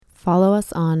Follow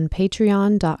us on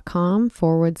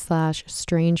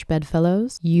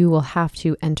patreon.com/strangebedfellows. You will have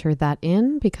to enter that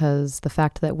in because the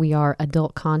fact that we are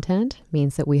adult content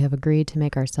means that we have agreed to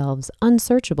make ourselves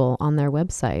unsearchable on their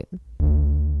website.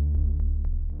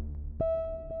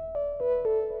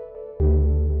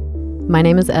 My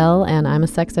name is Elle, and I'm a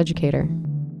sex educator.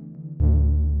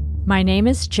 My name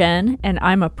is Jen, and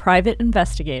I'm a private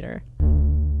investigator.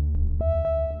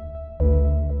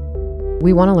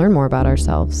 We want to learn more about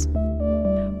ourselves.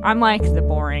 I'm like the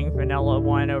boring vanilla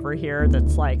one over here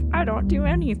that's like, I don't do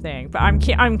anything, but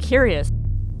I'm curious.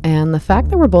 And the fact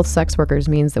that we're both sex workers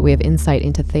means that we have insight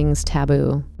into things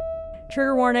taboo.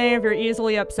 Trigger warning, if you're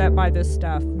easily upset by this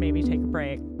stuff, maybe take a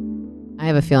break. I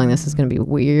have a feeling this is going to be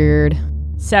weird.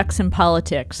 Sex and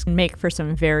politics make for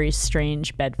some very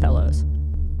strange bedfellows.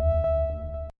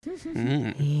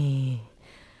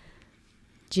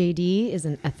 JD is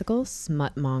an ethical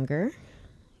smut monger.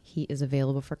 He is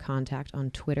available for contact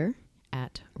on Twitter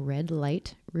at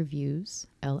redlightreviews,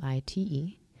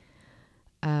 LITE.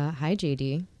 Hi,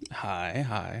 JD.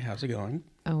 Hi. How's it going?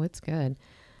 Oh, it's good.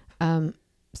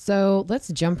 So let's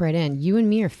jump right in. You and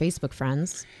me are Facebook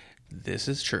friends. This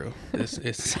is true.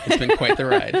 It's been quite the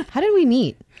ride. How did we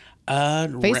meet?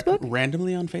 Facebook?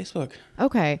 Randomly on Facebook.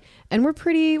 Okay. And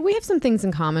we have some things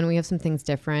in common. We have some things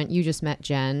different. You just met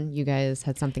Jen. You guys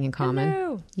had something in common.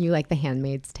 Hello. You like The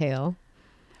Handmaid's Tale.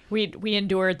 We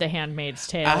endured The Handmaid's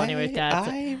Tale anyway.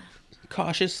 I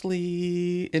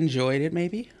cautiously enjoyed it,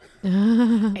 maybe.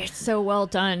 It's so well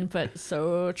done, but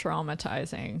so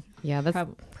traumatizing. Yeah, that's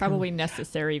probably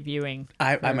necessary viewing.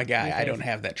 I'm a guy. I don't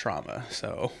have that trauma,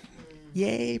 so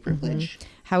yay, privilege. Mm-hmm.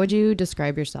 How would you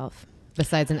describe yourself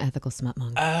besides an ethical smut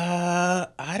monger?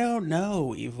 I don't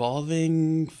know.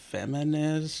 Evolving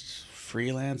feminist,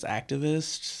 freelance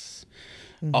activist,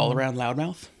 all around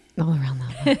loudmouth. All around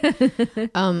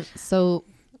that. So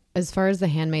as far as The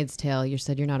Handmaid's Tale, you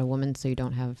said you're not a woman, so you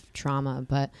don't have trauma,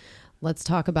 but let's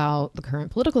talk about the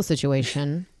current political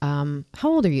situation. How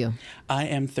old are you? I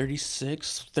am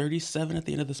 36, 37 at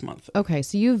the end of this month. Okay,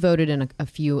 so you voted in a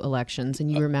few elections and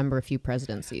you remember a few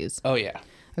presidencies. Oh, yeah.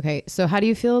 Okay, so how do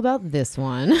you feel about this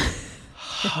one?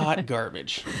 Hot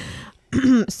garbage.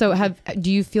 So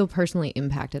do you feel personally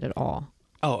impacted at all?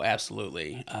 Oh,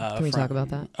 absolutely. Can we talk about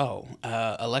that?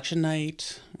 Election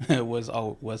night was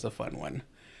a fun one.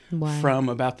 Why? From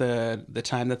about the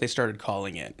time that they started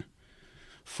calling it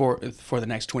for the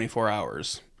next 24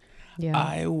 hours. Yeah.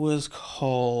 I was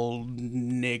called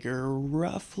nigger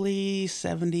roughly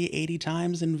 70, 80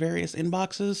 times in various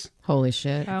inboxes. Holy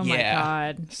shit. Oh my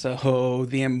God. So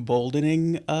the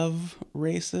emboldening of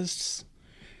racists.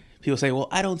 People say, well,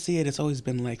 I don't see it. It's always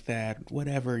been like that.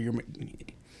 Whatever.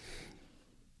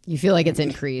 You feel like it's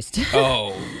increased.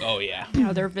 Oh yeah.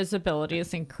 Their visibility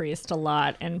has increased a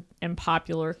lot in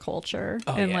popular culture.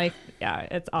 Oh, and yeah.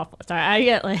 It's awful. Sorry, I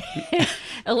get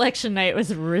election night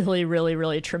was really, really,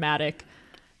 really traumatic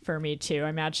for me too. I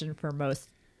imagine for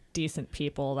most decent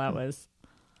people that was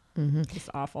just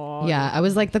awful. Yeah, I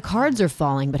was like, the cards are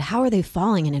falling, but how are they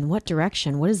falling and in what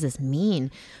direction? What does this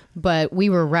mean? But we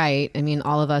were right. I mean,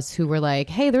 all of us who were like,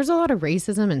 hey, there's a lot of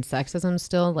racism and sexism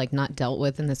still like not dealt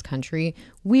with in this country.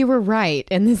 We were right.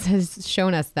 And this has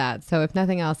shown us that. So if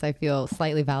nothing else, I feel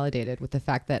slightly validated with the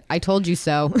fact that I told you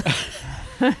so.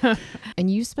 And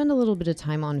you spend a little bit of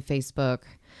time on Facebook.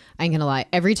 I ain't gonna lie.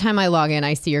 Every time I log in,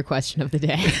 I see your question of the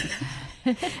day.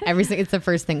 It's the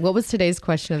first thing. What was today's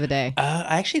question of the day?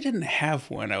 I actually didn't have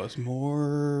one. I was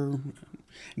more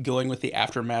going with the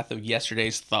aftermath of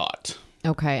yesterday's thought.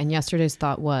 Okay, and yesterday's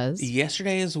thought was?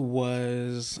 Yesterday's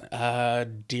was,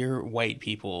 dear white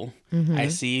people, I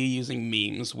see you using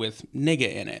memes with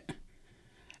nigga in it.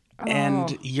 Oh.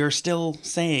 And you're still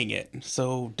saying it,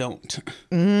 so don't.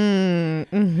 And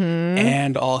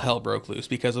all hell broke loose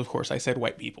because, of course, I said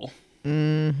white people.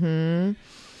 I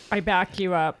back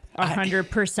you up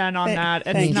 100% on that.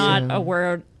 It's not a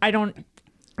word.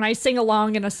 When I sing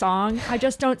along in a song, I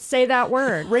just don't say that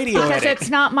word. Radio because edit. it's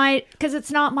not mine.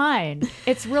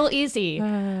 It's real easy.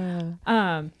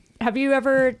 Have you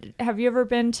ever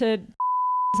been to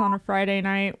on a Friday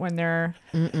night when they're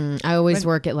I always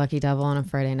work at Lucky Devil on a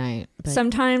Friday night. But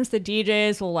sometimes the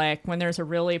DJs will when there's a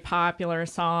really popular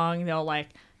song, they'll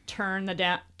turn it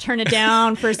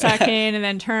down for a second and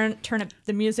then turn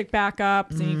the music back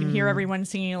up so you can hear everyone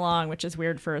singing along, which is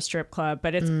weird for a strip club,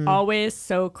 but it's always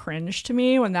so cringe to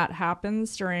me when that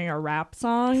happens during a rap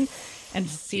song and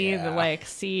to see the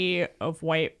sea of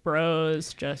white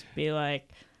bros just be like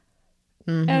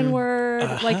N-word,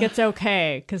 it's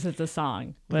okay because it's a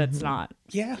song, but it's not.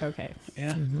 Yeah. Okay.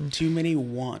 Yeah. Too many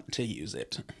want to use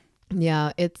it.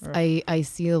 Yeah, it's I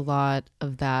see a lot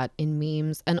of that in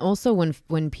memes, and also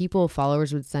when people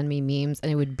followers would send me memes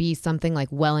and it would be something like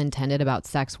well intended about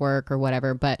sex work or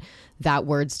whatever, but that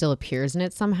word still appears in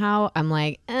it somehow. I'm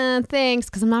like, thanks,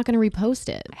 because I'm not going to repost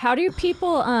it. How do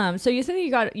people so you said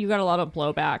that you got a lot of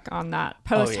blowback on that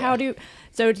post. Oh,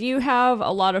 yeah. Do you have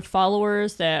a lot of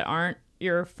followers that aren't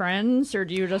your friends, or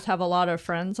do you just have a lot of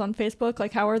friends on Facebook?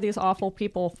 Like, how are these awful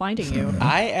people finding you?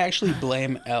 I actually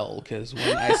blame Elle, because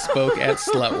when I spoke at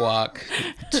Slutwalk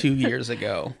 2 years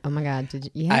ago, Oh my God, did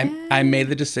you? Yeah. I made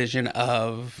the decision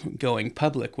of going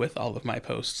public with all of my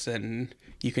posts, and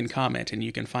you can comment and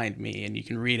you can find me and you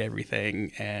can read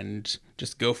everything and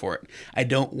just go for it. I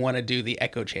don't want to do the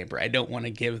echo chamber. I don't want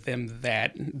to give them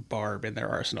that barb in their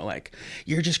arsenal. Like,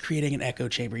 you're just creating an echo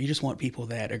chamber. You just want people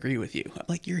that agree with you. I'm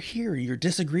like, you're here. You're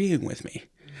disagreeing with me.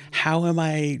 How am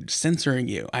I censoring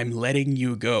you? I'm letting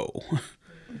you go.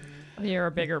 You're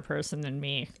a bigger person than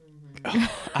me.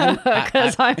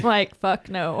 Because I'm like, fuck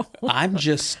no. I'm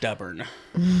just stubborn.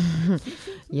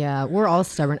 Yeah, we're all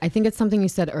stubborn. I think it's something you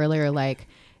said earlier. Like,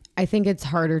 I think it's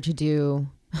harder to do.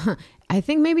 I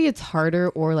think maybe it's harder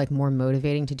or like more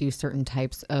motivating to do certain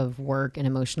types of work and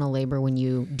emotional labor when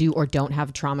you do or don't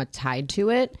have trauma tied to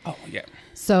it. Oh, yeah.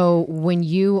 So when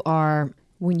you are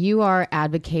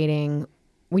advocating,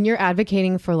 when you're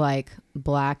advocating for like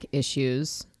Black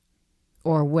issues,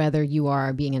 or whether you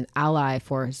are being an ally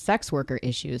for sex worker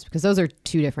issues, because those are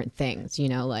two different things, you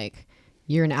know, like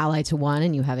you're an ally to one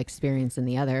and you have experience in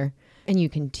the other and you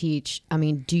can teach. I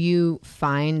mean, do you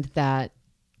find that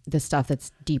the stuff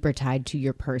that's deeper tied to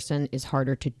your person is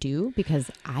harder to do? Because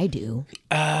I do.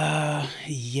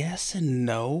 Yes and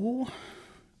no.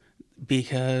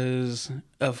 Because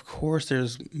of course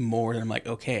there's more than I'm like,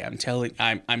 okay, I'm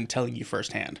telling you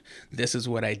firsthand, this is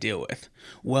what I deal with.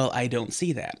 Well, I don't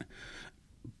see that.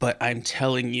 But I'm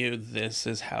telling you, this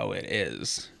is how it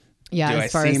is. Yeah. Do I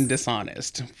seem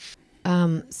dishonest?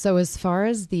 So as far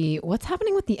as what's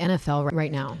happening with the NFL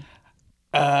right now?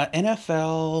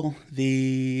 NFL,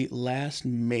 the last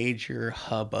major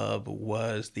hubbub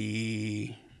was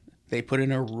they put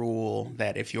in a rule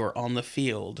that if you're on the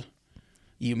field,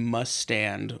 you must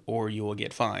stand or you will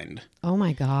get fined. Oh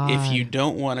my God. If you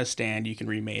don't want to stand, you can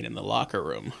remain in the locker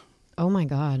room. Oh my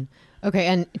God. Okay,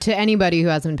 and to anybody who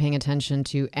hasn't been paying attention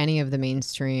to any of the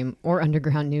mainstream or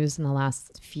underground news in the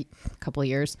last couple of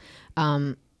years,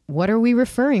 what are we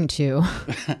referring to?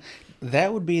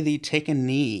 That would be the Take a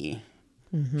Knee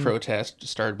protest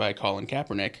started by Colin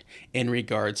Kaepernick in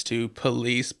regards to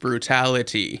police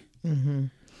brutality. Mm-hmm.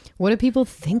 What do people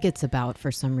think it's about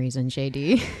for some reason,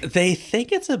 JD? They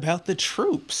think it's about the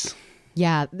troops.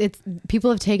 Yeah, people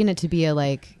have taken it to be a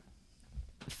like,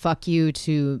 fuck you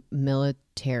to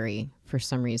military for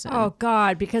some reason. Oh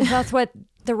God, because that's what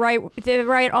the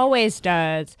right always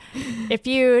does. If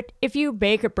you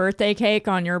bake a birthday cake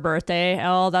on your birthday,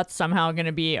 that's somehow going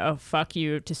to be a fuck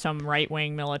you to some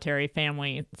right-wing military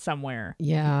family somewhere.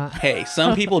 Yeah. Hey,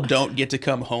 some people don't get to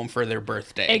come home for their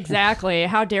birthday. Exactly.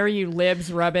 How dare you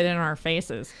libs rub it in our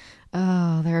faces?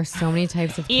 Oh, there are so many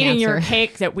types of eating cancer. your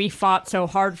cake that we fought so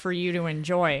hard for you to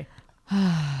enjoy.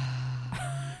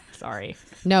 Sorry.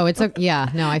 No,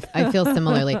 I feel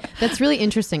similarly. That's really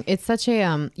interesting. It's such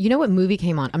a, you know what movie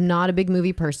came on? I'm not a big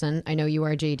movie person. I know you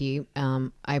are, JD.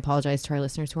 I apologize to our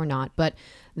listeners who are not, but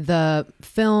the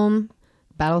film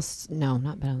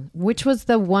which was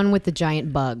the one with the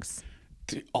giant bugs?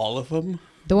 All of them?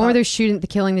 The one where they're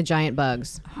killing the giant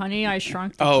bugs. Honey, I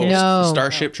Shrunk the Oh, Kids. No.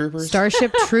 Starship Troopers?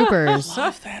 Starship Troopers.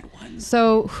 Love that one.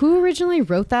 So who originally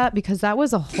wrote that? Because that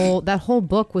whole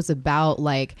book was about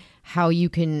like how you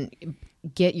can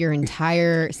get your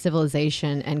entire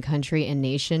civilization and country and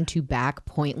nation to back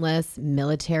pointless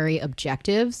military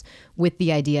objectives with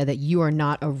the idea that you are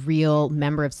not a real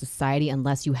member of society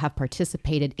unless you have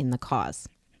participated in the cause.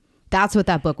 That's what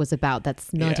that book was about.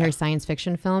 That's military science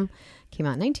fiction film. Came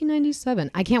out in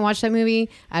 1997. I can't watch that movie.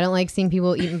 I don't like seeing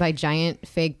people eaten by giant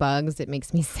fake bugs. It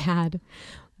makes me sad.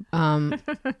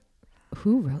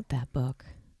 Who wrote that book?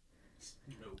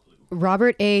 No clue.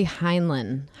 Robert A.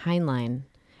 Heinlein.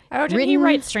 Oh, didn't he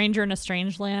write Stranger in a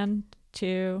Strange Land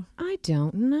too? I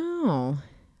don't know.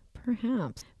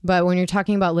 Perhaps. But when you're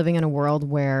talking about living in a world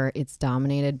where it's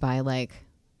dominated by like,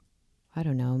 I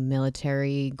don't know,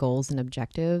 military goals and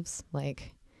objectives,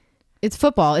 like it's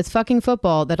football. It's fucking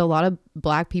football that a lot of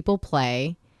Black people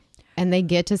play. And they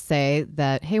get to say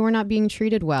that, hey, we're not being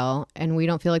treated well and we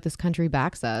don't feel like this country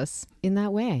backs us in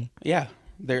that way. Yeah.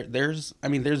 There's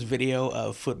video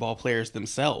of football players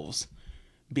themselves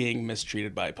being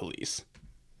mistreated by police.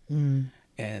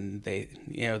 And they,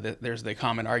 there's the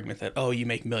common argument that, oh, you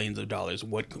make millions of dollars.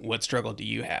 What struggle do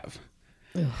you have?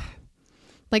 Ugh.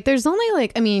 Like there's only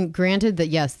like, I mean, granted that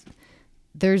yes,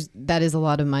 that is a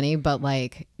lot of money, but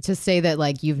like to say that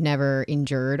like you've never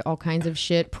endured all kinds of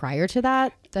shit prior to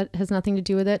that has nothing to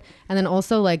do with it. And then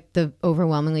also like the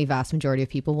overwhelmingly vast majority of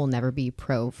people will never be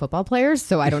pro football players.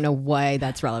 So I don't know why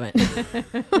that's relevant.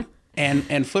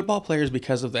 And football players,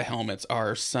 because of the helmets,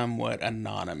 are somewhat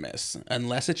anonymous.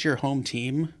 Unless it's your home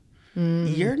team,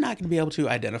 you're not going to be able to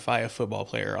identify a football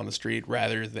player on the street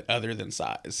other than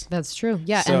size. That's true.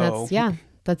 Yeah. And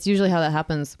that's usually how that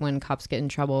happens when cops get in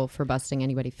trouble for busting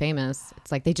anybody famous.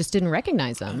 It's like they just didn't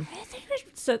recognize them. I think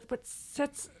what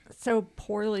sits so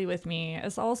poorly with me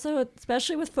is also,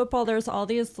 especially with football, there's all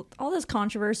this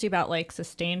controversy about like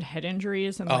sustained head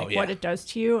injuries and what it does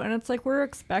to you. And it's like we're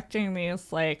expecting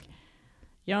these like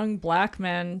young black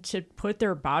men to put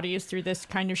their bodies through this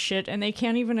kind of shit, and they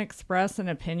can't even express an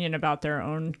opinion about their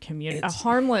own community. A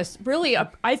harmless, really,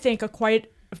 I think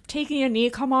taking a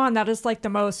knee. Come on, that is like the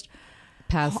most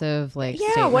passive, like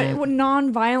what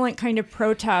non-violent kind of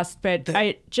protest, but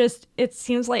it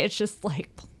seems like it's just like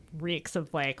reeks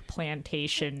of like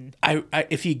plantation.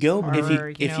 If you go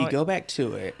back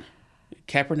to it,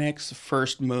 Kaepernick's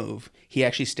first move, he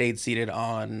actually stayed seated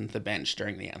on the bench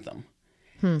during the anthem.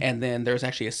 And then there was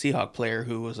actually a Seahawk player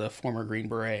who was a former Green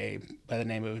Beret by the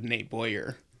name of Nate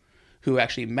Boyer, who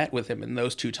actually met with him, and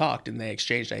those two talked and they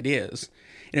exchanged ideas.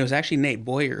 And it was actually Nate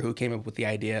Boyer who came up with the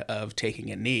idea of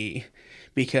taking a knee,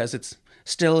 because it's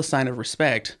still a sign of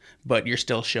respect, but you're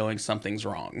still showing something's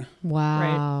wrong.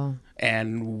 Wow. Right.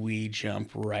 And we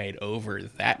jump right over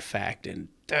that fact, and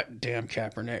that damn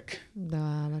Kaepernick.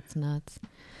 Wow, that's nuts.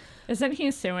 Isn't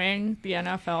he suing the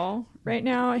NFL right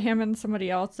now? Him and somebody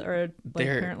else are like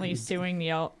currently suing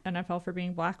the NFL for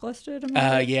being blacklisted?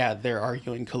 Yeah, they're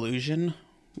arguing collusion,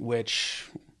 which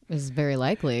is very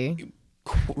likely.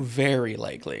 Very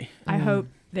likely. I hope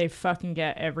they fucking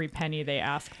get every penny they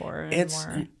ask for.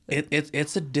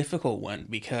 It's a difficult one,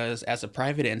 because as a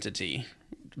private entity,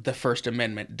 the First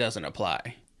Amendment doesn't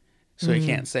apply. So you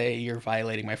can't say you're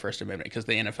violating my First Amendment, because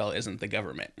the NFL isn't the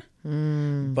government.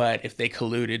 But if they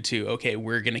colluded to, okay,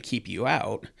 we're going to keep you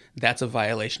out, that's a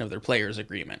violation of their players'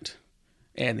 agreement.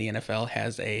 And the NFL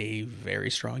has a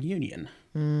very strong union.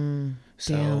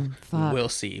 So we'll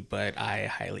see. But I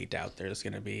highly doubt there's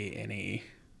going to be any.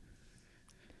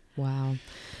 Wow.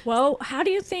 Well, how do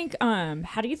you think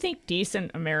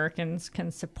decent Americans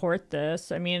can support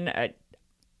this? I mean,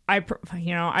 I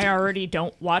already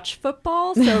don't watch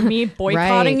football, so me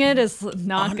boycotting it is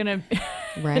not gonna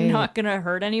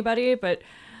hurt anybody. But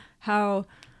how?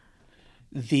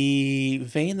 The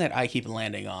vein that I keep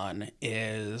landing on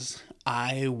is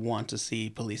I want to see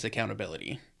police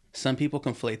accountability. Some people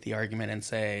conflate the argument and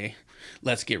say,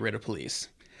 let's get rid of police.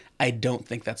 I don't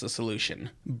think that's a solution,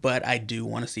 but I do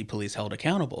want to see police held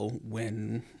accountable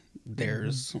when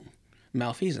there's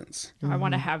malfeasance. I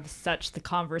want to have the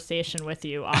conversation with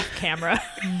you off camera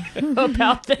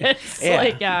about this.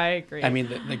 Yeah. I agree. I mean,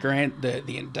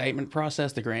 the indictment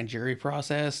process, the grand jury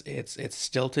process, it's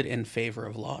stilted in favor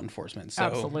of law enforcement. So.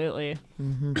 Absolutely.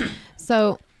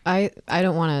 So I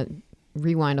don't want to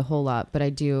rewind a whole lot, but I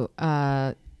do.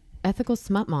 Ethical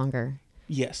smutmonger.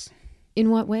 Yes. In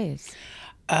what ways?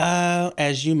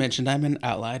 As you mentioned, I'm an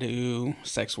ally to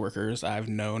sex workers. I've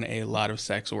known a lot of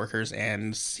sex workers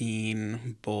and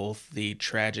seen both the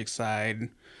tragic side,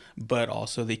 but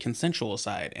also the consensual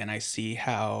side. And I see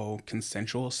how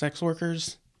consensual sex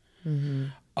workers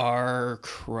are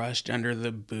crushed under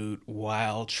the boot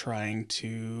while trying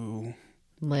to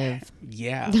live.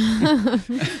 Yeah.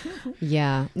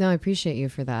 Yeah. No, I appreciate you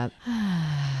for that.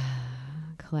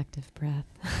 Collective breath.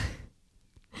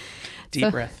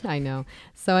 Deep breath. I know.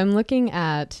 So I'm looking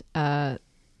at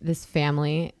this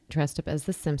family dressed up as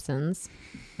the Simpsons,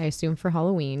 I assume for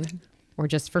Halloween or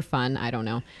just for fun. I don't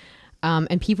know.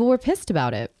 And people were pissed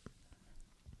about it.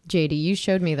 JD, you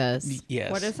showed me this.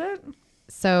 Yes. What is it?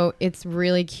 So it's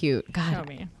really cute. God. Show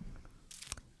me.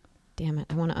 Damn it.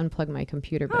 I want to unplug my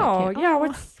computer. But Oh, I can't. yeah.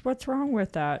 What's wrong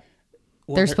with that?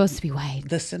 Well, they're supposed to be white.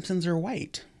 The Simpsons are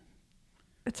white.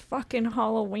 It's fucking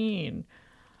Halloween.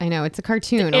 I know. It's a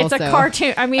cartoon. It's also. a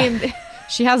cartoon. I mean,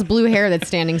 she has blue hair that's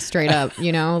standing straight up,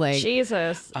 like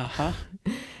Jesus. Uh-huh.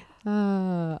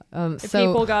 So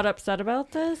people got upset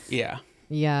about this? Yeah.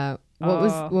 Yeah.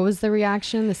 What was the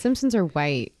reaction? The Simpsons are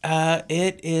white.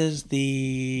 It's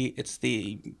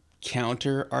the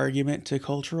counter argument to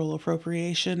cultural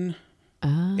appropriation.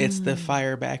 It's the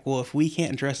fire back. Well, if we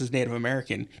can't dress as Native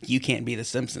American, you can't be the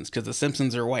Simpsons because the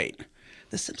Simpsons are white.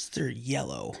 The Simpsons are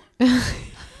yellow.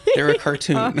 They're a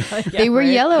cartoon. They were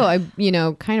yellow,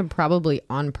 kind of probably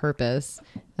on purpose.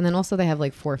 And then also they have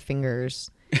like 4 fingers.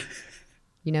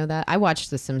 You know that? I watched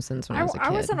The Simpsons when I was a kid.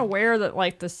 I wasn't aware that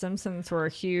like The Simpsons were a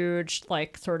huge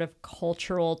like sort of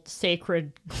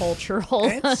sacred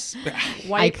cultural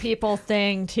white people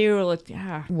thing too. Like,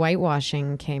 yeah.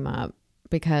 Whitewashing came up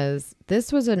because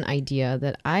this was an idea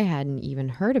that I hadn't even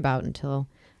heard about until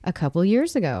a couple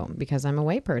years ago because I'm a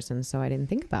white person, so I didn't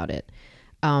think about it.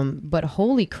 But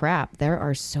holy crap, there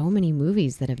are so many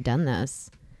movies that have done this.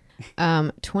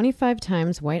 25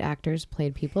 times white actors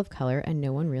played people of color and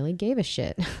no one really gave a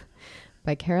shit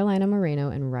by Carolina Moreno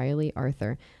and Riley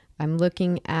Arthur. I'm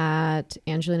looking at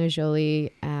Angelina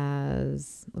Jolie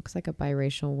as looks like a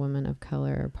biracial woman of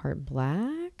color, part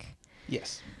black.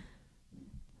 Yes.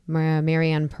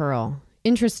 Marianne Pearl.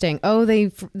 Interesting. Oh,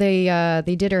 they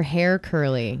did her hair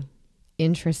curly.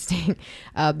 Interesting.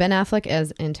 Ben Affleck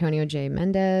as Antonio J.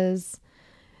 Mendez.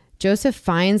 Joseph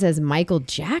Fiennes as Michael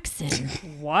Jackson.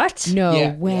 What? No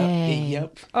way.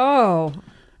 Yep. Oh.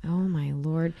 Oh my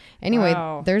Lord. Anyway,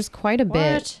 Wow. there's quite a bit.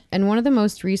 What? And one of the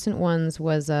most recent ones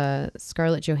was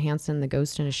Scarlett Johansson, The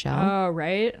Ghost in a Shell. Oh,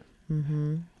 right.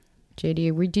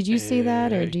 JD, did you see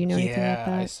that or do you know anything about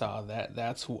Yeah, I that? saw that.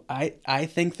 I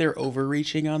think they're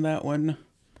overreaching on that one.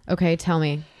 Okay, tell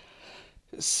me.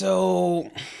 So,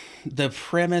 the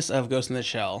premise of Ghost in the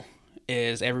Shell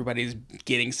is everybody's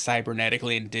getting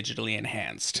cybernetically and digitally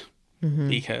enhanced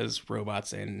because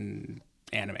robots in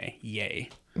anime, yay.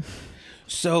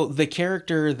 So the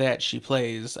character that she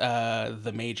plays,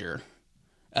 the Major,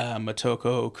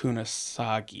 Motoko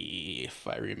Kunasagi, if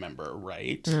I remember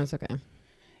right, No, it's okay.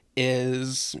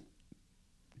 is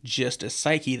just a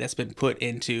psyche that's been put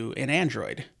into an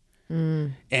android.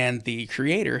 And the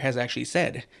creator has actually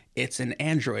said, it's an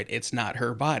android, it's not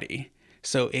her body.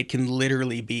 So it can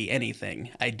literally be anything.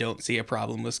 I don't see a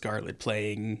problem with Scarlett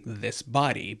playing this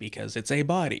body because it's a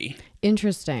body.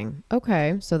 Interesting.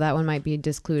 Okay, so that one might be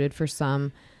discluded for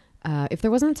some. If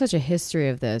there wasn't such a history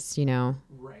of this, you know.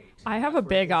 Right. I have a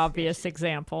big obvious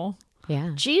example.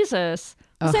 Yeah. Jesus.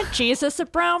 Wasn't Jesus a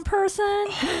brown person?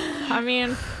 I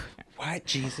mean, What?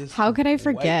 Jesus? How could I White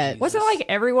forget? Jesus. wasn't like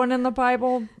everyone in the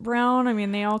Bible brown? I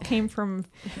mean, they all came from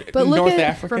But look North at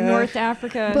Africa? North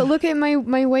Africa. But look at my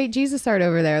white Jesus art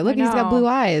over there. Look, he's got know. blue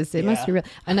eyes. It must Yeah. be real.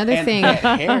 Another And thing, that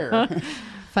hair.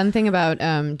 fun thing about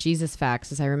Jesus facts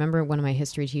is I remember one of my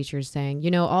history teachers saying, you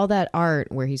know, all that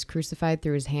art where he's crucified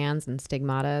through his hands and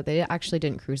stigmata, they actually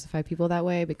didn't crucify people that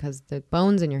way because the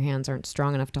bones in your hands aren't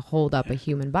strong enough to hold up a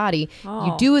human body. You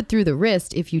Oh. do it through the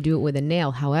wrist if you do it with a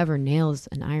nail. However, nails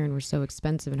and iron were so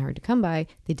expensive and hard to come by,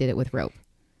 they did it with rope.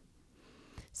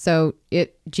 So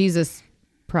Jesus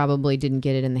probably didn't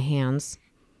get it in the hands.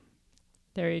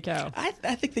 There you go. I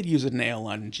think they'd use a nail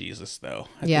on Jesus, though.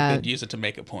 I Yeah. think they'd use it to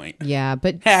make a point. Yeah,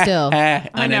 but still,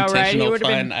 I know, right? He Unintentional would've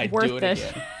been fun. I'd worth do it it.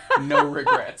 again. No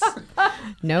regrets.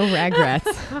 no regrets.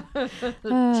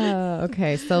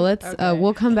 Okay, so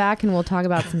we'll come back and we'll talk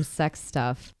about some sex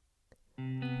stuff.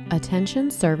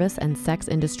 Attention service and sex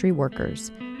industry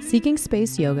workers. Seeking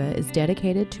Space Yoga is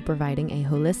dedicated to providing a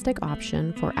holistic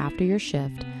option for after your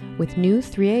shift with new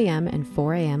 3 a.m. and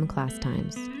 4 a.m. class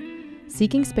times.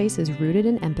 Seeking Space is rooted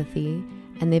in empathy,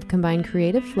 and they've combined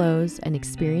creative flows and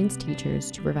experienced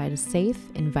teachers to provide a safe,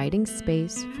 inviting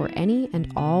space for any and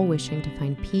all wishing to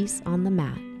find peace on the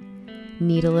mat.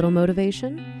 Need a little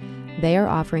motivation? They are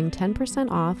offering 10%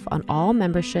 off on all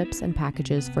memberships and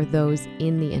packages for those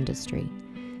in the industry.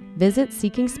 Visit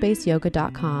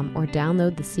SeekingSpaceYoga.com or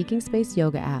download the Seeking Space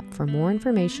Yoga app for more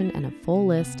information and a full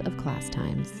list of class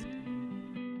times.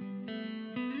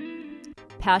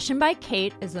 Passion by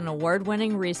Kate is an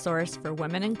award-winning resource for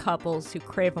women and couples who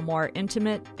crave a more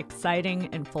intimate, exciting,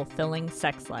 and fulfilling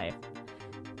sex life.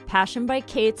 Passion by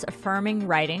Kate's affirming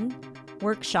writing,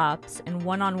 workshops, and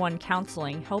one-on-one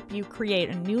counseling help you create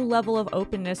a new level of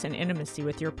openness and intimacy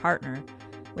with your partner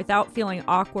without feeling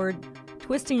awkward,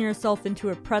 twisting yourself into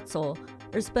a pretzel,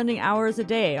 or spending hours a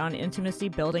day on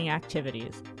intimacy-building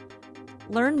activities.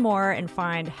 Learn more and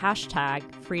find hashtag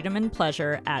freedom and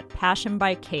pleasure at Passion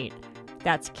by Kate.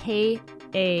 That's KAIT.com.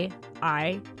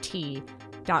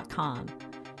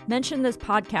 Mention this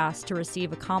podcast to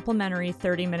receive a complimentary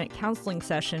 30-minute counseling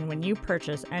session when you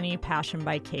purchase any Passion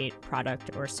by Kate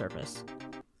product or service.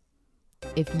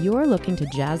 If you're looking to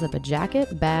jazz up a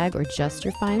jacket, bag, or just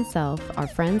your fine self, our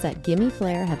friends at Gimme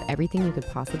Flair have everything you could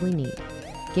possibly need.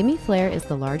 Gimme Flair is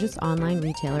the largest online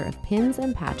retailer of pins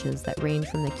and patches that range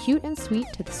from the cute and sweet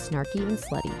to the snarky and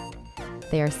slutty.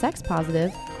 They are sex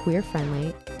positive, queer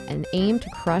friendly, and aim to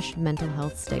crush mental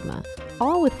health stigma,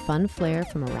 all with fun flair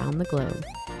from around the globe.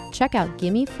 Check out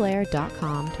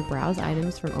gimmeflair.com to browse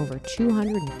items from over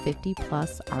 250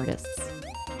 plus artists.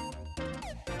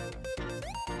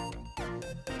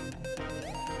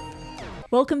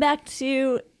 Welcome back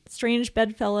to Strange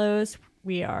Bedfellows.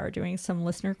 We are doing some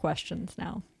listener questions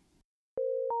now.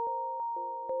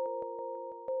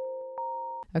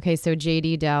 Okay, so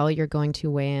JD Dell, you're going to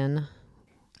weigh in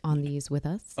on these with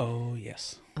us. Oh,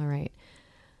 yes. All right.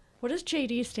 What does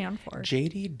JD stand for?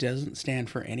 JD doesn't stand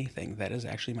for anything. That is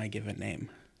actually my given name.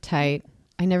 Tight.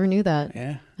 I never knew that.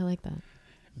 Yeah. I like that.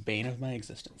 Bane of my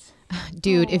existence.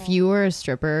 Dude, if you were a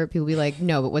stripper, people would be like,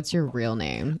 no, but what's your real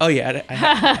name? Oh, yeah.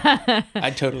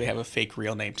 I totally have a fake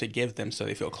real name to give them so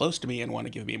they feel close to me and want to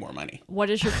give me more money. What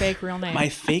is your fake real name? My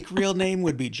fake real name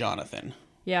would be Jonathan.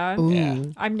 Yeah? Ooh. Yeah.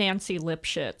 I'm Nancy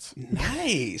Lipschitz.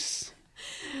 Nice.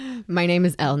 My name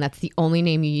is Elle, and that's the only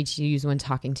name you need to use when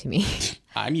talking to me.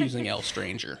 I'm using L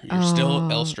Stranger. You're still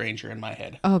L Stranger in my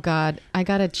head. Oh, God. I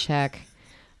got to check.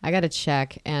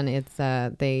 And it's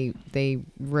they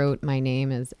wrote my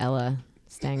name as Ella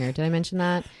Stanger. Did I mention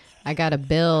that? I got a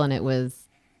bill and it was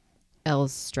L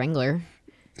Strangler.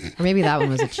 Or maybe that one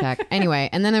was a check. Anyway,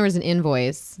 and then there was an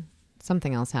invoice.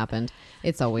 Something else happened.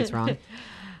 It's always wrong.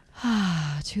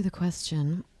 To the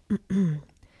question.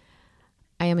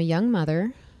 I am a young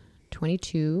mother,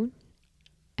 22,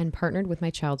 and partnered with my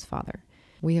child's father.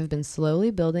 We have been slowly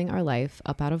building our life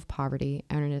up out of poverty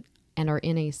and are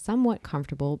in a somewhat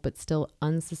comfortable but still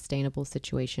unsustainable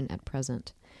situation at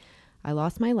present. I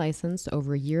lost my license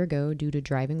over a year ago due to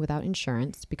driving without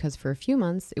insurance because for a few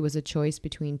months it was a choice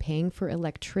between paying for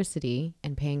electricity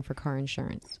and paying for car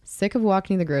insurance. Sick of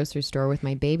walking to the grocery store with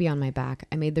my baby on my back,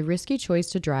 I made the risky choice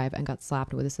to drive and got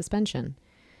slapped with a suspension.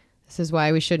 This is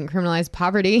why we shouldn't criminalize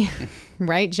poverty.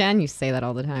 Right, Jen? You say that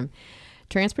all the time.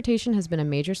 Transportation has been a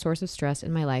major source of stress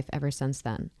in my life ever since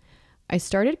then. I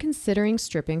started considering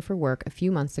stripping for work a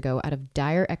few months ago out of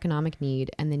dire economic need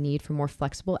and the need for more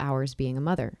flexible hours being a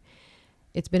mother.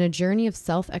 It's been a journey of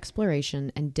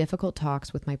self-exploration and difficult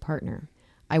talks with my partner.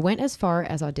 I went as far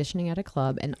as auditioning at a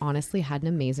club and honestly had an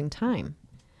amazing time.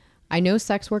 I know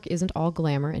sex work isn't all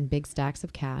glamour and big stacks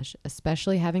of cash,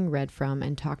 especially having read from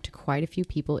and talked to quite a few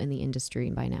people in the industry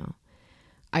by now.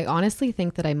 I honestly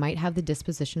think that I might have the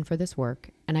disposition for this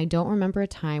work, and I don't remember a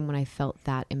time when I felt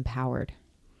that empowered.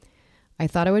 I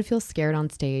thought I would feel scared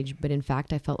on stage, but in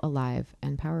fact I felt alive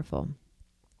and powerful.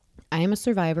 I am a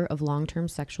survivor of long-term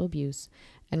sexual abuse,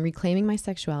 and reclaiming my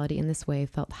sexuality in this way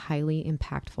felt highly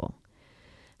impactful.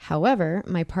 However,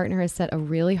 my partner has set a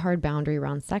really hard boundary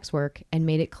around sex work and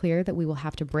made it clear that we will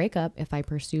have to break up if I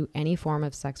pursue any form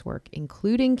of sex work,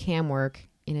 including cam work,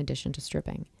 in addition to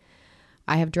stripping.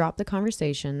 I have dropped the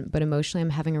conversation, but emotionally I'm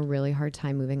having a really hard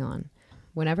time moving on.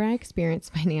 Whenever I experience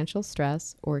financial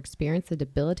stress or experience the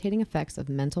debilitating effects of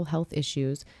mental health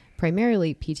issues,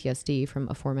 primarily PTSD from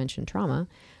aforementioned trauma,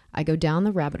 I go down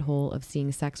the rabbit hole of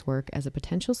seeing sex work as a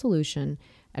potential solution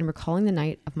and recalling the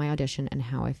night of my audition and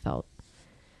how I felt.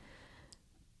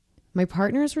 My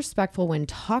partner is respectful when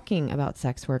talking about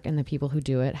sex work and the people who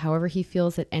do it. However, he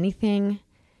feels that anything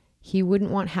he wouldn't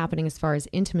want happening as far as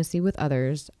intimacy with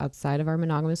others outside of our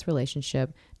monogamous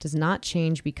relationship does not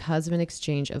change because of an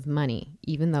exchange of money.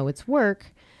 Even though it's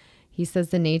work, he says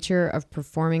the nature of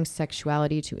performing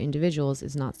sexuality to individuals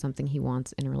is not something he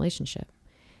wants in a relationship.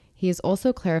 He has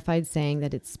also clarified saying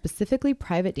that it's specifically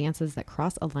private dances that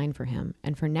cross a line for him,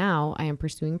 and for now, I am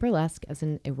pursuing burlesque as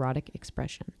an erotic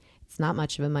expression. It's not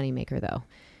much of a moneymaker, though.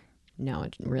 No,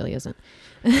 it really isn't.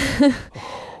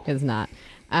 It's not.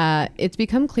 It's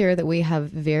become clear that we have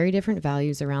very different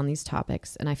values around these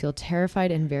topics, and I feel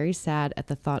terrified and very sad at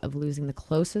the thought of losing the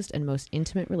closest and most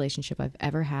intimate relationship I've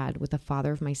ever had with the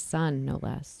father of my son, no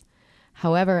less.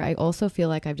 However, I also feel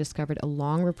like I've discovered a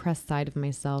long repressed side of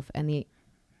myself,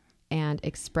 and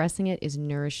expressing it is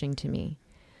nourishing to me.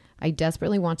 I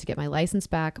desperately want to get my license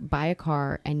back, buy a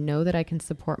car, and know that I can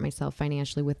support myself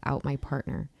financially without my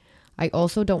partner. I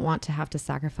also don't want to have to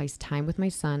sacrifice time with my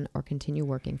son or continue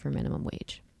working for minimum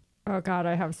wage. Oh God,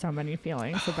 I have so many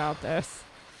feelings about this.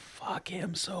 Fuck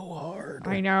him so hard.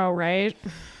 I know, right?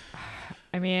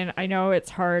 I mean, I know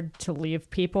it's hard to leave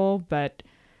people, but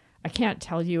I can't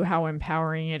tell you how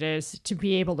empowering it is to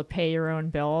be able to pay your own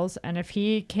bills. And if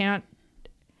he can't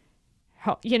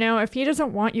help, if he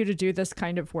doesn't want you to do this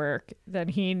kind of work, then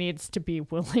he needs to be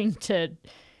willing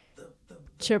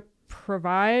to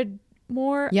provide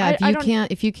more. Yeah,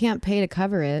 if you can't pay to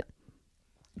cover it,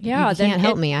 yeah, you can't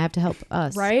help me. I have to help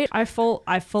us. Right? I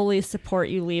fully support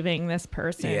you leaving this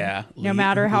person. Yeah. No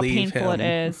matter how painful it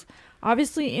is.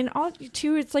 Obviously, in all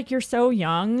too, it's like you're so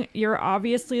young. You're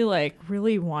obviously like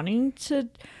really wanting to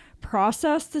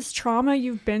process this trauma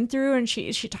you've been through, and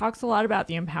she talks a lot about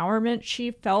the empowerment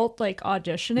she felt like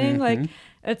auditioning. Like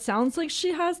it sounds like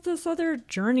she has this other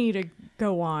journey to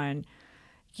go on,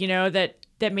 that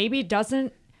maybe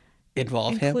doesn't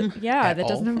involve him. Yeah, at that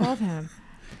doesn't all. involve him.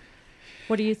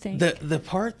 What do you think? The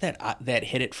part that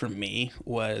hit it for me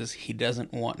was he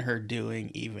doesn't want her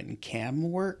doing even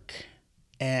cam work,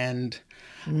 and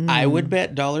I would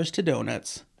bet dollars to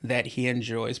donuts that he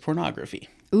enjoys pornography.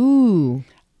 Ooh.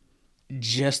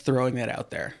 Just throwing that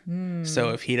out there. So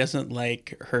if he doesn't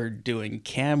like her doing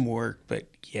cam work, but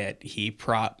yet he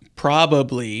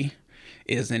probably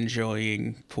is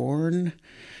enjoying porn,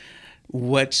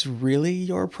 what's really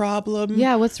your problem?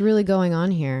 Yeah, what's really going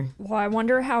on here? Well, I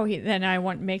wonder how he then.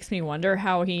 Makes me wonder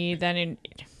how he then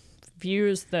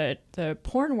views the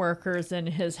porn workers in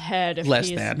his head. If Less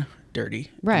he's, than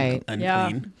dirty, Right. unclean.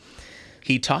 Yeah.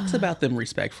 He talks about them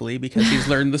respectfully because he's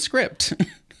learned the script.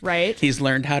 right, He's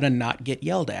learned how to not get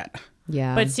yelled at.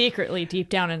 Yeah. but secretly, deep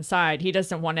down inside, he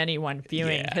doesn't want anyone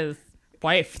viewing Yeah. his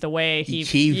wife the way he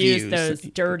views- views those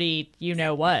dirty, you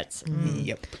know what's,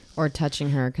 Yep. or touching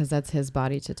her, because that's his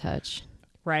body to touch,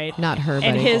 right? not her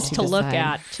and body his to look decide.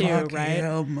 at too, Fuck right?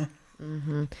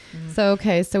 him. So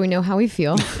okay, so we know how we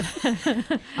feel.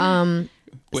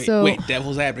 Wait,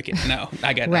 devil's advocate. No,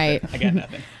 I got nothing. Right. I got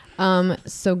nothing.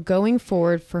 So going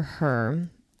forward for her,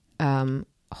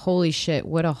 holy shit,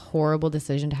 what a horrible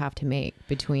decision to have to make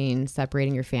between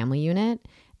separating your family unit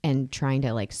and trying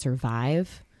to like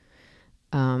survive.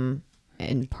 And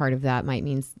part of that might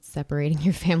mean separating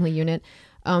your family unit.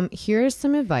 Here's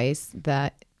some advice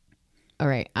that, all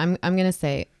right, I'm going to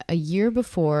say a year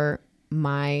before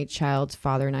my child's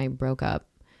father and I broke up,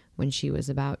 when she was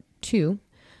about 2,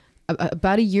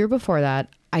 about a year before that,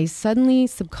 I suddenly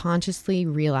subconsciously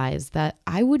realized that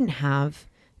I wouldn't have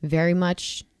very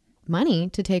much money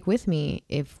to take with me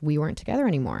if we weren't together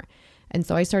anymore. And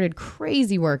so I started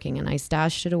crazy working and I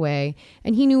stashed it away,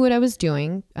 and he knew what I was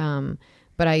doing.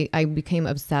 But I became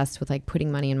obsessed with like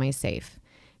putting money in my safe,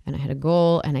 and I had a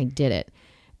goal and I did it.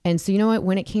 And so, you know what,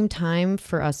 when it came time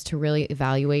for us to really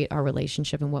evaluate our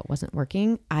relationship and what wasn't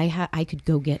working, I could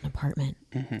go get an apartment.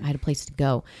 I had a place to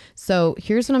go. So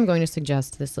here's what I'm going to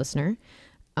suggest to this listener.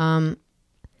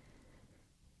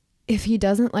 If he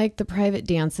doesn't like the private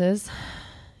dances,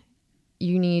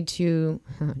 if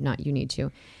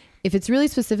it's really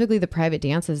specifically the private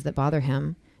dances that bother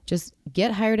him, just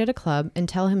get hired at a club and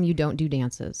tell him you don't do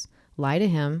dances. Lie to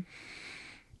him,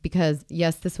 because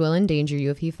yes, this will endanger you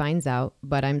if he finds out,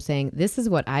 but I'm saying this is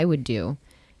what I would do.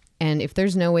 And if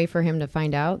there's no way for him to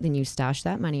find out, then you stash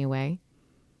that money away.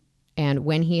 And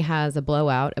when he has a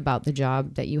blowout about the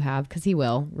job that you have, because he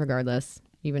will, regardless,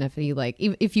 even if he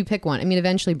if you pick one, I mean,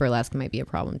 eventually burlesque might be a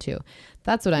problem too.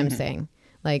 That's what I'm saying.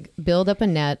 Like, build up a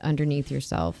net underneath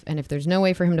yourself. And if there's no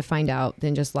way for him to find out,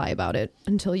 then just lie about it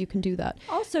until you can do that.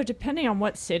 Also, depending on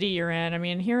what city you're in, I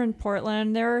mean, here in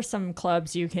Portland, there are some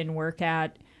clubs you can work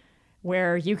at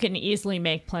where you can easily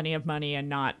make plenty of money and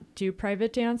not do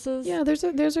private dances. Yeah, there's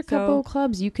a couple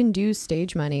clubs you can do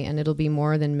stage money and it'll be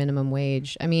more than minimum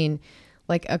wage. I mean,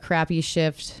 like a crappy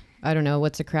shift. I don't know,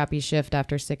 what's a crappy shift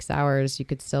after 6 hours? You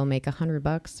could still make $100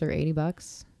 or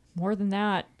 $80. More than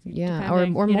that. Yeah,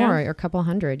 depending, or you know? more, or a couple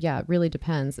hundred. Yeah, it really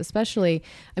depends. Especially,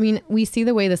 I mean, we see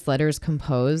the way this letter is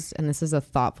composed, and this is a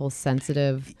thoughtful,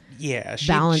 sensitive, Yeah,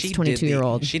 balanced did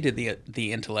 22-year-old. She did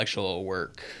the intellectual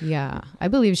work. Yeah, I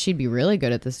believe she'd be really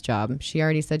good at this job. She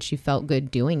already said she felt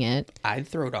good doing it. I'd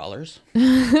throw dollars.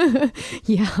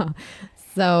 Yeah.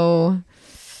 So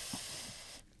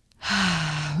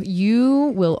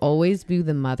you will always be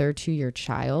the mother to your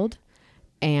child,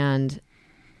 and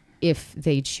if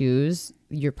they choose,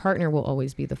 your partner will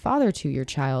always be the father to your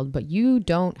child, but you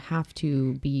don't have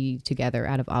to be together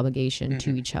out of obligation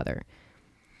to each other.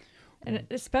 And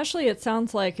especially, it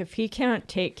sounds like if he can't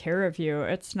take care of you,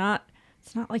 it's not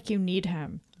like you need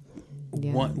him.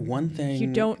 Yeah. One thing You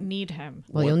don't need him.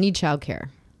 Well, you'll need childcare.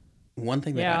 One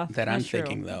thing Yeah, that I'm that's true.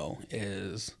 thinking though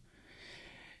is,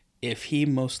 if he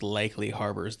most likely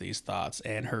harbors these thoughts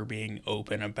and her being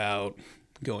open about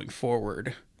going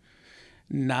forward,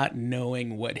 not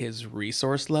knowing what his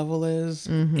resource level is,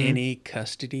 any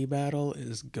custody battle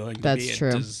is going to That's be a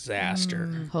true.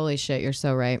 disaster. Holy shit, you're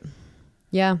so right.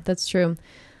 Yeah, that's true.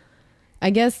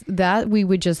 I guess that we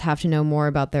would just have to know more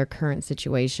about their current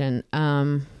situation,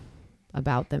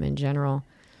 about them in general.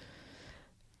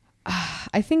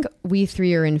 I think we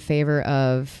 3 are in favor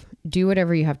of do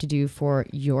whatever you have to do for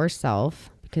yourself,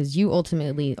 because you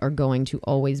ultimately are going to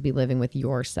always be living with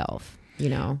yourself, you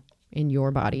know, in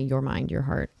your body, your mind, your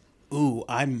heart. Ooh,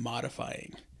 I'm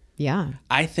modifying. Yeah.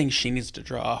 I think she needs to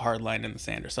draw a hard line in the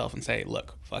sand herself and say,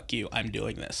 look, fuck you, I'm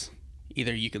doing this.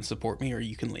 Either you can support me or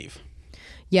you can leave.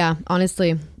 Yeah,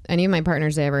 honestly, any of my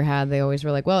partners I ever had, they always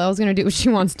were like, well, I was going to do what she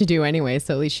wants to do anyway,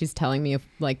 so at least she's telling me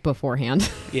like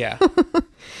beforehand. Yeah.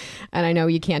 And I know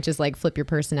you can't just like flip your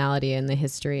personality and the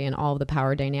history and all of the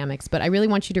power dynamics, but I really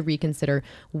want you to reconsider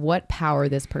what power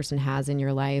this person has in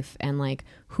your life and like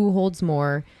who holds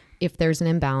more, if there's an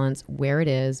imbalance, where it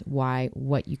is, why,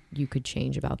 what you could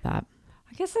change about that.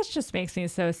 I guess that just makes me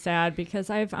so sad because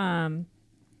I've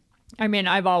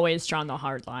always drawn the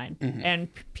hard line, and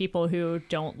people who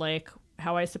don't like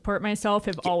how I support myself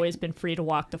have always been free to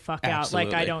walk the fuck out.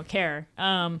 Like, I don't care.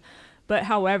 But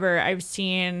however, I've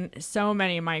seen so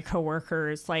many of my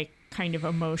coworkers like kind of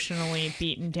emotionally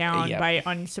beaten down by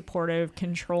unsupportive,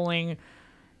 controlling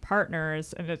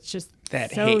partners, and it's just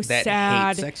sad. Hate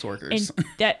sex workers. And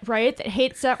that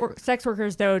hate sex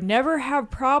workers though never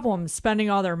have problems spending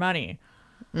all their money.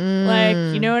 Like,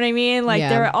 you know what I mean? Like,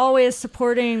 they're always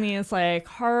supporting these like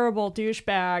horrible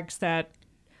douchebags that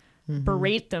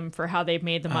berate them for how they've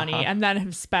made the money and then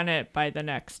have spent it by the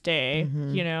next day.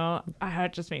 You know,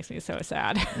 it just makes me so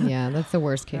sad. Yeah, that's the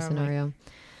worst case scenario.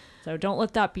 So don't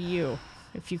let that be you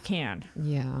if you can.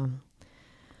 Yeah.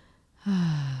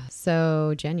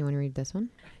 So, Jen, you want to read this one?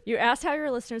 You asked how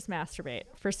your listeners masturbate.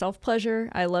 For self-pleasure,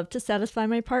 I love to satisfy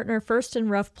my partner first in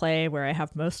rough play where I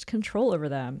have most control over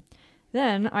them.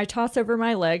 Then I toss over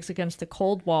my legs against the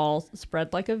cold walls,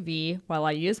 spread like a V, while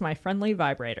I use my friendly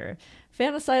vibrator,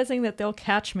 fantasizing that they'll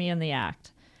catch me in the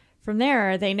act. From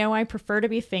there, they know I prefer to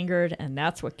be fingered, and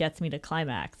that's what gets me to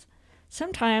climax.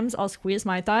 Sometimes I'll squeeze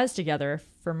my thighs together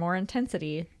for more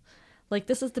intensity. Like,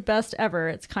 this is the best ever.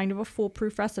 It's kind of a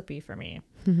foolproof recipe for me.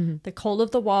 The cold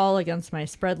of the wall against my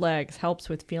spread legs helps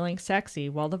with feeling sexy,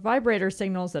 while the vibrator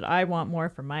signals that I want more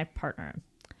from my partner.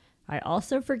 I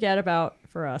also forget about,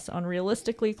 for us,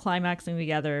 unrealistically climaxing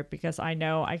together because I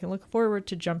know I can look forward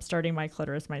to jumpstarting my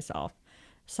clitoris myself.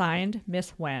 Signed,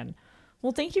 Miss Wen.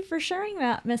 Well, thank you for sharing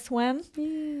that, Miss Wen. Yeah.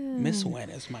 Miss Wen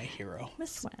is my hero.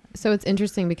 Miss Wen. So it's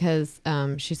interesting because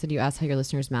she said you asked how your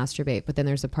listeners masturbate, but then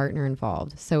there's a partner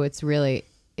involved. So it's like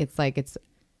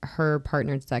her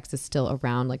partnered sex is still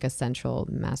around like a central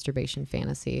masturbation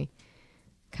fantasy,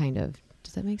 kind of.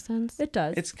 Does that make sense? It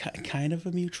does. It's kind of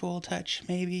a mutual touch,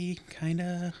 maybe. Kind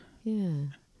of. Yeah.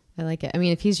 I like it. I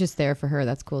mean, if he's just there for her,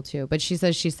 that's cool too. But she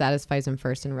says she satisfies him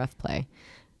first in rough play.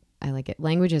 I like it.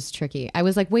 Language is tricky. I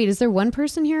was like, wait, is there one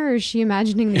person here or is she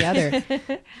imagining the other?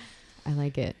 I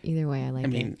like it. Either way, I like it.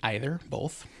 I mean,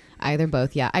 both. Either,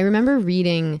 both. Yeah. I remember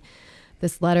reading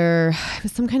this letter. It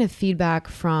was some kind of feedback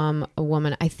from a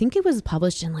woman. I think it was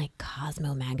published in like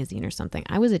Cosmo magazine or something.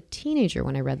 I was a teenager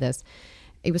when I read this.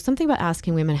 It was something about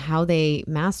asking women how they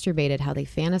masturbated, how they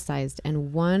fantasized.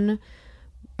 And one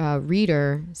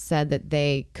reader said that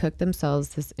they cooked themselves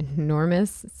this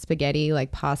enormous spaghetti,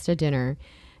 like pasta dinner,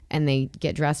 and they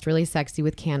get dressed really sexy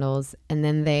with candles. And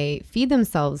then they feed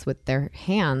themselves with their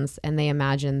hands and they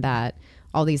imagine that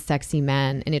all these sexy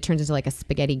men, and it turns into like a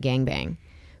spaghetti gangbang.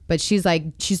 But she's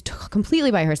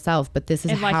completely by herself, but this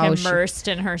is and like how immersed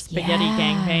in her spaghetti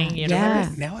gangbang universe. Yeah.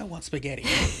 Now I want spaghetti.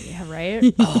 Yeah, right?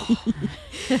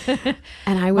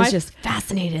 And I was just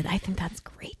fascinated. I think that's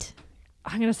great.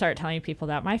 I'm going to start telling people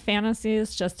that. My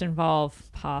fantasies just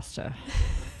involve pasta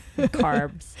and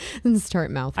carbs. And start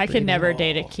mouth. I could never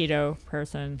date a keto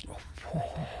person.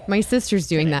 My sister's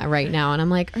doing that right now, and I'm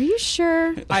like, are you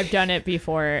sure? I've done it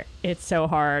before. It's so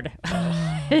hard.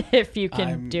 If you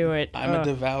can do it. I'm a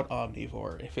devout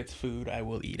omnivore. If it's food, I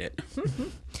will eat it.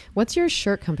 What's your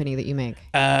shirt company that you make?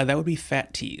 That would be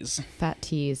Fat Tees. Fat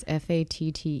Tees,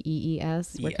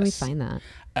 FATTEES. Where can we Yes. find that?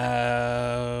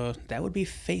 That would be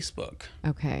Facebook.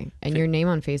 Okay. And your name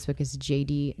on Facebook is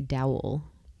JD Dowell.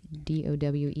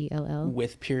 Dowell.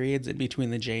 With periods in between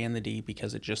the J and the D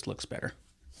because it just looks better.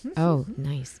 Oh,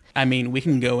 nice. I mean, we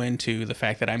can go into the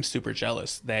fact that I'm super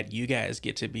jealous that you guys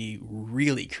get to be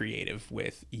really creative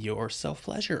with your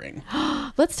self-pleasuring.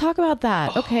 Let's talk about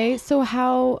that. Okay.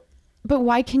 So but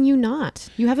why can you not?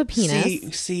 You have a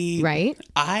penis. See, right?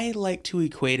 I like to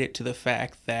equate it to the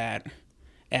fact that,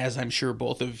 as I'm sure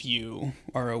both of you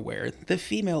are aware, the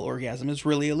female orgasm is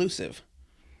really elusive.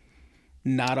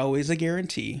 Not always a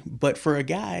guarantee, but for a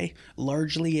guy,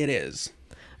 largely it is.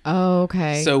 Oh,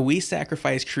 okay. So we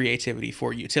sacrifice creativity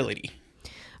for utility.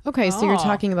 Okay, so you're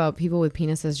talking about people with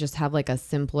penises just have like a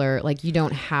simpler, like you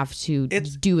don't have to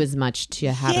do as much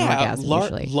to have an orgasm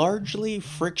usually. Largely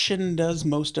friction does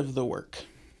most of the work.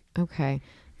 Okay.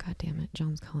 God damn it.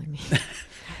 John's calling me.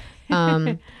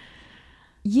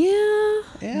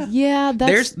 Yeah,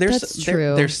 that's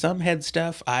true. There's some head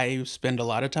stuff. I spend a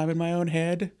lot of time in my own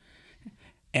head,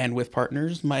 and with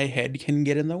partners, my head can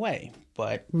get in the way.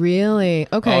 But really?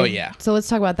 Okay. Oh, yeah. So let's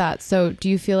talk about that. So do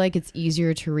you feel like it's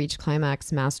easier to reach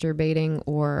climax masturbating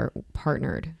or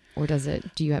partnered? Or do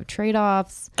you have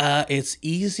trade-offs? It's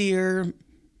easier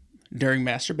during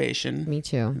masturbation Me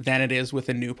too. than it is with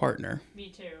a new partner. Me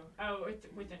too. Oh, with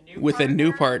With a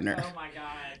new partner. Oh my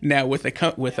god. Now, with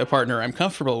a partner I'm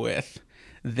comfortable with,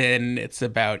 then it's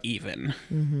about even.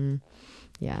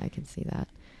 Yeah, I can see that.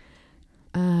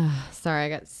 Sorry, I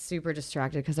got super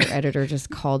distracted because our editor just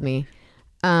called me.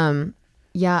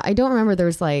 Yeah, I don't remember.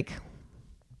 There's like,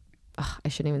 I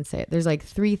shouldn't even say it. There's like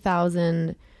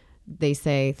 3,000, they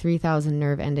say 3,000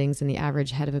 nerve endings in the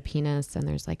average head of a penis. And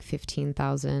there's like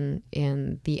 15,000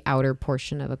 in the outer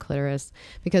portion of a clitoris.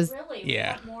 Because Really?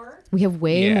 Yeah. Want more? we have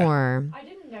way Yeah. more. I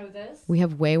didn't know this. We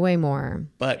have way, way more.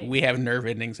 But we have nerve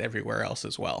endings everywhere else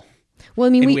as well. Well,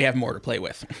 I mean, And we have more to play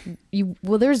with.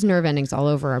 there's nerve endings all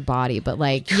over our body, but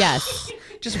like, yes,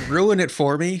 Just ruin it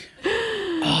for me.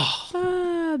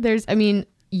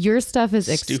 your stuff is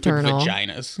Stupid external.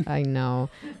 vaginas. I know.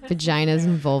 Vaginas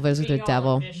and vulvas are the Being all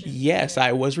devil. ambitious. Yes,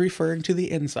 I was referring to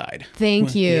the inside.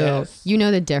 Thank you. Yes. You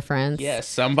know the difference. Yes,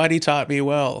 somebody taught me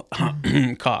well.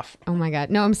 Cough. Oh my God.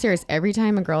 No, I'm serious. Every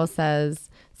time a girl says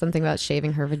something about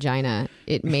shaving her vagina,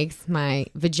 it makes my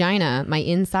vagina, my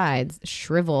insides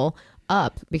shrivel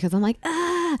up because I'm like,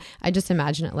 ah. I just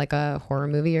imagine it like a horror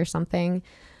movie or something.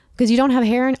 Because you don't have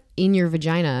hair in your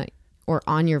vagina or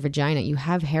on your vagina. You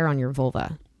have hair on your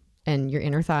vulva and your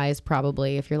inner thighs,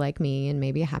 probably, if you're like me, and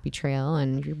maybe a happy trail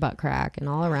and your butt crack and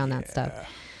all around that stuff.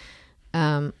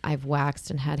 I've waxed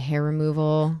and had hair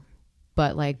removal,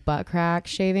 but like butt crack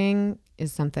shaving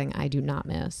is something I do not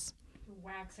miss.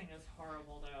 Waxing is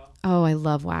horrible though. Oh, I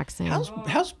love waxing.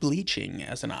 How's bleaching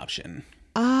as an option?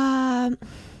 I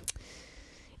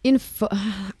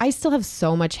still have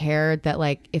so much hair that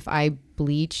like if I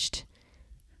bleached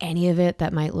any of it,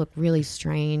 that might look really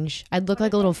strange. I'd look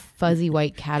like a little fuzzy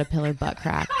white caterpillar butt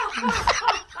crack. What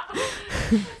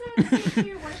if it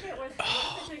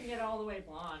didn't get all the way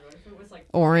blonde? What if it was like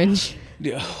Orange.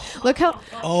 Look how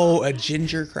Oh, a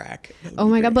ginger crack. Oh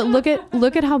my God, but look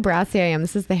at how brassy I am.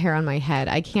 This is the hair on my head.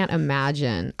 I can't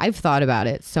imagine. I've thought about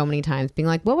it so many times, being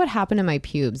like, what would happen to my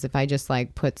pubes if I just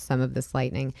like put some of this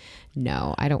lightning?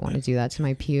 No, I don't want to do that to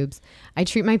my pubes. I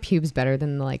treat my pubes better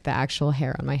than like the actual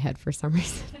hair on my head for some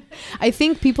reason. I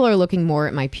think people are looking more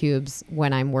at my pubes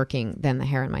when I'm working than the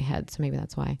hair on my head, so maybe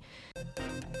that's why.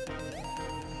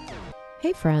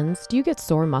 Hey friends, do you get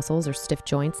sore muscles or stiff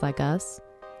joints like us?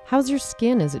 How's your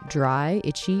skin? Is it dry,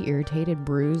 itchy, irritated,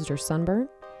 bruised, or sunburned?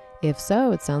 If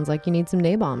so, it sounds like you need some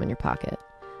Nabalm in your pocket.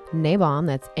 Nabalm,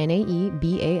 that's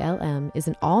Naebalm, is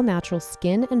an all-natural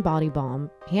skin and body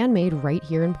balm handmade right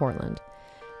here in Portland.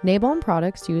 Nabalm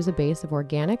products use a base of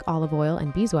organic olive oil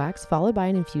and beeswax followed by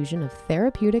an infusion of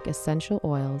therapeutic essential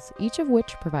oils, each of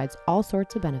which provides all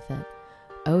sorts of benefit.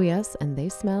 Oh yes, and they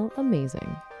smell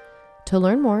amazing. To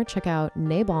learn more, check out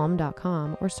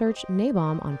nabalm.com or search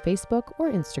Nabalm on Facebook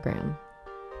or Instagram.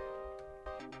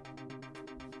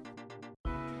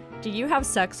 Do you have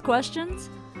sex questions?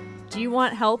 Do you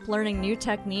want help learning new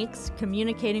techniques,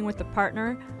 communicating with a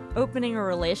partner, opening a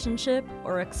relationship,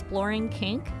 or exploring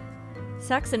kink?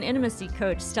 Sex and intimacy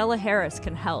coach Stella Harris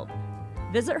can help.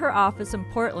 Visit her office in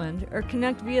Portland or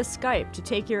connect via Skype to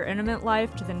take your intimate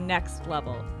life to the next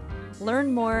level.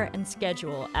 Learn more and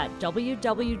schedule at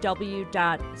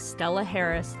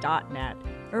www.stellaharris.net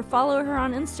or follow her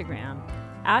on Instagram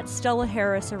at Stella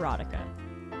Harris Erotica.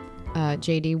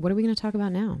 JD, what are we going to talk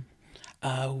about now?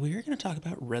 We're going to talk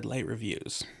about red light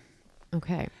reviews.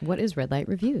 Okay, what is red light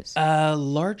reviews?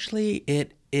 Largely,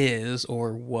 it is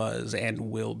or was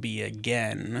and will be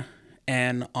again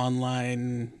an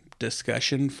online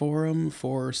discussion forum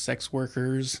for sex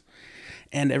workers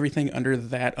and everything under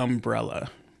that umbrella.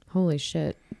 Holy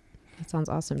shit. That sounds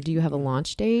awesome. Do you have a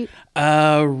launch date?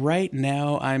 Right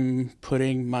now I'm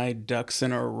putting my ducks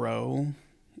in a row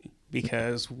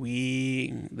because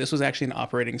this was actually an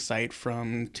operating site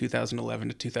from 2011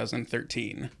 to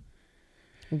 2013.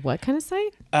 What kind of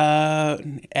site?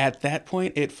 At that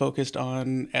point, it focused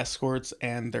on escorts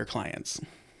and their clients.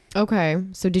 Okay.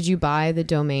 So did you buy the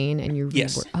domain and you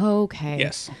Yes. Okay.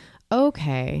 Yes.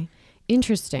 Okay.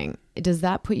 Interesting. Does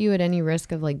that put you at any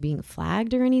risk of like being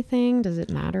flagged or anything? Does it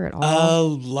matter at all?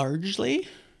 Largely.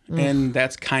 And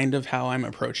that's kind of how I'm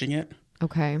approaching it,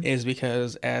 Okay. is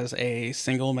because as a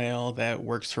single male that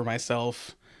works for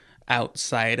myself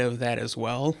outside of that as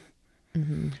well,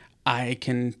 I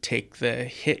can take the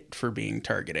hit for being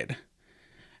targeted.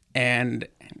 And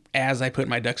as I put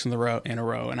my ducks in a row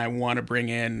and I want to bring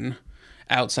in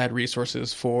outside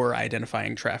resources for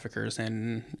identifying traffickers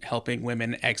and helping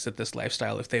women exit this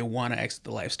lifestyle if they want to exit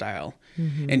the lifestyle,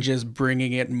 and just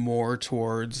bringing it more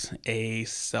towards a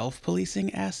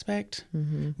self-policing aspect,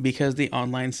 because the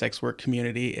online sex work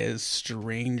community is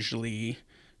strangely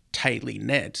tightly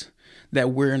knit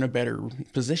that we're in a better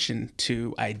position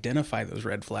to identify those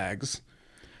red flags.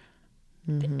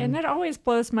 And that always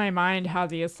blows my mind how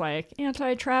these like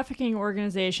anti-trafficking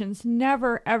organizations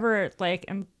never ever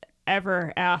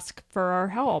ever ask for our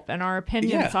help and our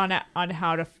opinions on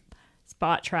how to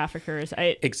spot traffickers.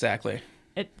 Exactly.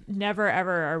 It never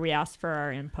ever are we asked for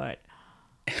our input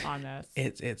on this.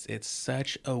 It's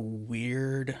such a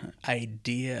weird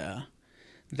idea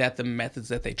that the methods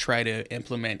that they try to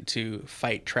implement to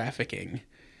fight trafficking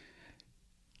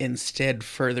instead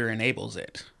further enables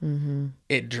it.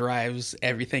 It drives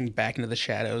everything back into the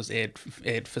shadows. It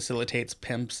facilitates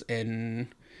pimps and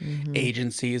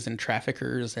agencies and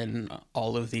traffickers and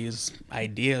all of these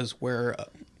ideas where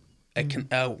a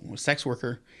sex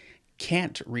worker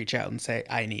can't reach out and say,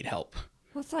 I need help.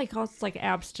 Well, it's like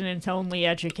abstinence only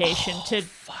education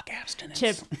Fuck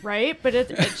abstinence. right? But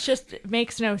it's just it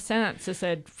makes no sense. It's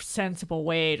a sensible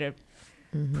way to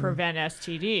prevent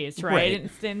STDs, right?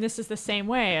 And this is the same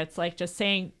way. It's like just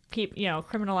saying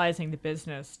criminalizing the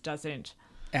business doesn't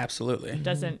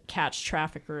catch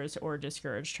traffickers or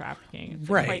discourage trafficking. It's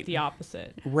quite the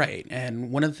opposite. Right. And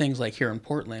one of the things like here in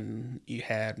Portland, you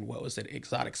had,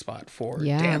 Exotic Spot for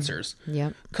dancers.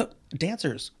 Yep.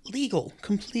 Dancers, legal,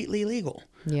 completely legal.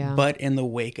 Yeah. But in the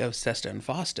wake of SESTA and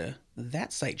FOSTA,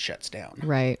 that site shuts down.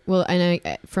 Right. Well, and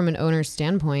from an owner's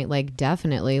standpoint, like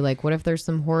definitely, like what if there's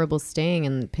some horrible sting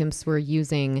and pimps were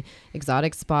using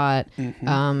Exotic Spot,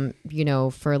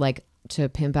 for like to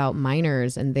pimp out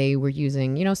minors, and they were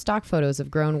using, stock photos of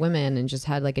grown women and just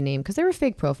had like a name because there were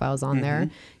fake profiles on there,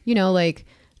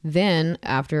 then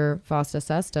after FOSTA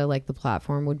SESTA, like the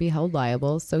platform would be held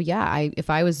liable. So yeah, if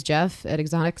I was Jeff at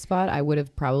Exotic Spot, I would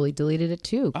have probably deleted it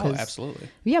too. Oh, absolutely.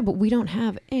 Yeah, but we don't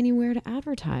have anywhere to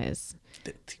advertise.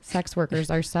 Sex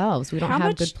workers ourselves. We don't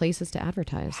have good places to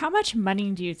advertise. How much money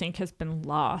do you think has been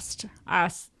lost?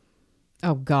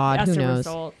 Oh God, who knows?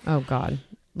 Result? Oh God.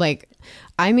 Like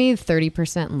I made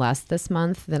 30% less this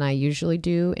month than I usually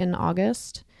do in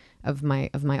August of my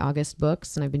August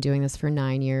books, and I've been doing this for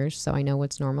 9 years, so I know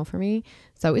what's normal for me.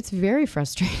 So it's very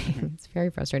frustrating. It's very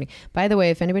frustrating. By the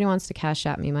way, if anybody wants to cash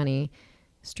at me money,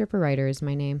 Stripper Writer is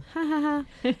my name. Ha ha ha.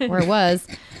 Or it was.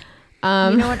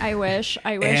 You know what I wish?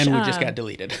 And we just got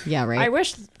deleted. Yeah, right. I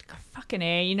wish fucking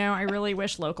A, I really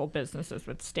wish local businesses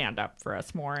would stand up for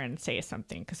us more and say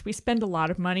something, because we spend a lot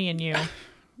of money in you.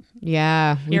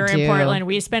 Yeah, here in Portland,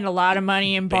 we spend a lot of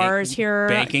money in bars here.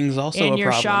 Banking's also in a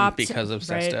your problem shops, because of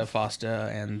SESTA, right?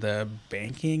 FOSTA, and the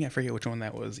banking. I forget which one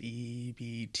that was.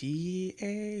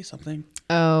 EBTA something.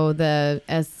 Oh,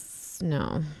 SB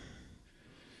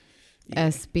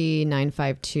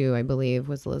 952, I believe,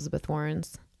 was Elizabeth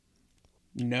Warren's.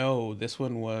 No, this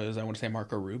one was, I want to say,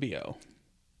 Marco Rubio.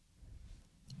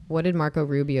 What did Marco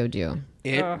Rubio do?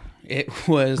 It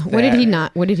was. What did he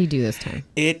not? What did he do this time?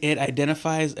 It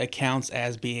identifies accounts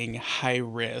as being high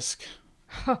risk.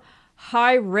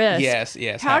 High risk.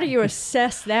 Yes. How do you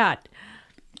assess that?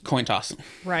 Coin toss.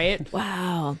 Right.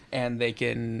 Wow. And they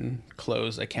can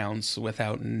close accounts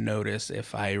without notice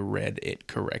if I read it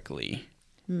correctly.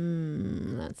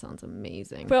 That sounds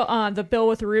amazing. Well, the bill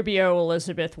with Rubio,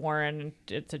 Elizabeth Warren,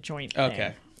 it's a joint thing.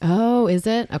 Okay. Oh, is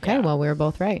it? Okay. Yeah. Well, we were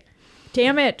both right.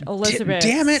 Damn it, Elizabeth.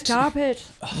 Damn it. Stop it.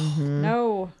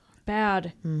 No.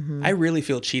 Bad. I really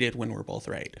feel cheated when we're both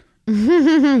right.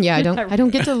 Yeah, I don't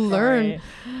get to learn.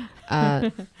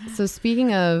 So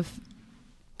speaking of,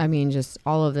 just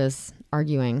all of this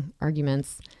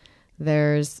arguments,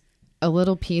 there's a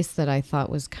little piece that I thought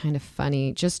was kind of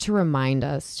funny, just to remind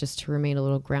us, just to remain a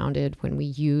little grounded when we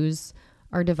use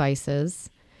our devices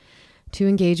to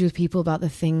engage with people about the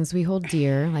things we hold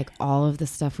dear, like all of the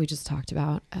stuff we just talked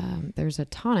about. There's a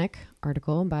Tonic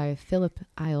article by Philip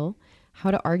Isle,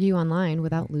 How to Argue Online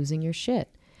Without Losing Your Shit.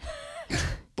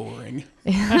 Boring.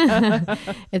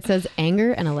 It says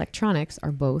anger and electronics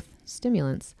are both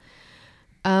stimulants.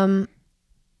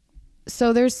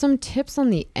 So there's some tips on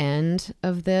the end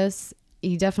of this.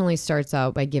 He definitely starts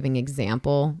out by giving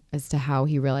example as to how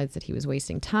he realized that he was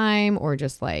wasting time or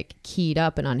just like keyed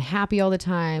up and unhappy all the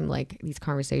time. Like these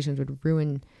conversations would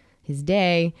ruin his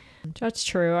day. That's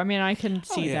true. I can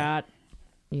see that.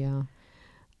 Yeah.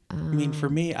 For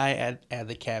me, I add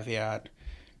the caveat,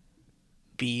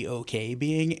 be okay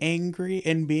being angry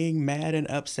and being mad and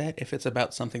upset if it's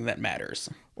about something that matters.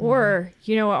 Or,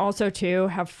 also too,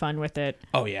 have fun with it.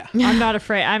 Oh, yeah. I'm not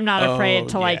afraid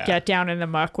to yeah. get down in the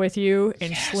muck with you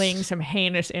and sling some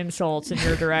heinous insults in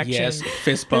your direction. Yes,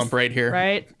 fist bump right here.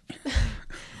 Right?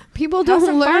 People Have don't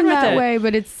some fun learn with that it. way,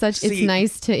 but it's See-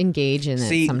 nice to engage in it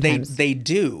See, sometimes. they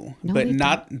do, No, but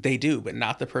they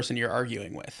not the person you're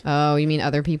arguing with. Oh, you mean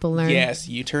other people learn? Yes,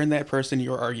 you turn that person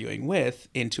you're arguing with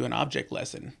into an object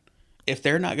lesson. If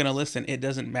they're not going to listen, it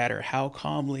doesn't matter how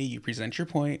calmly you present your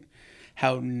point,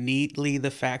 how neatly the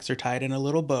facts are tied in a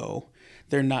little bow,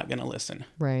 they're not going to listen.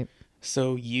 Right.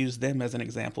 So use them as an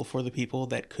example for the people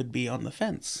that could be on the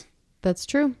fence. That's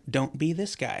true. Don't be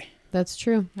this guy. That's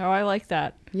true. Oh, I like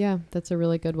that. Yeah, that's a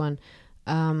really good one.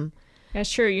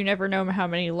 That's true. You never know how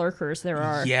many lurkers there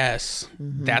are. Yes,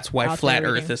 that's why Out flat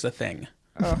there Earth reading. is a thing.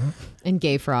 And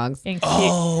gay frogs. In Q.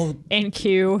 Oh, In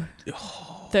Q.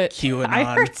 The, QAnon. I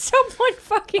heard someone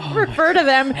fucking refer to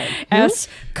them as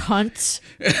cunts.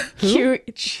 Q.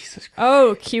 Jesus Christ.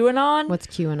 Oh, QAnon. What's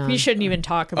QAnon? We shouldn't even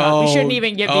talk about. We shouldn't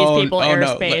even give these people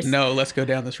airspace. No, let's go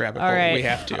down this rabbit All hole. right. We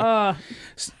have to.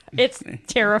 It's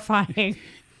terrifying.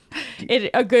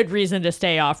 A good reason to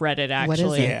stay off Reddit, What is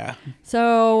actually. it? Yeah.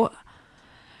 So,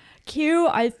 Q,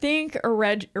 I think,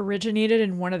 originated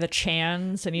in one of the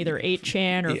Chans, in either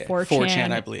 8chan or Yeah, 4chan.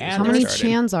 4chan, I believe, is And How where many it started.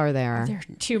 chans are there? there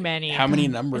are too many. How many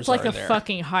numbers It's like are a there?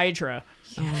 fucking Hydra.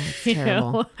 It's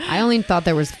terrible. I only thought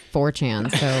there was 4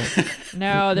 chans, so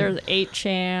No, there's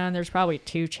 8chan. There's probably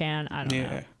 2chan. I don't know.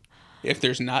 Yeah. If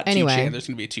there's not Anyway. 2chan, there's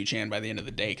going to be a 2chan by the end of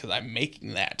the day because I'm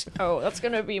making that. Oh, that's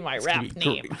going to be my rap Be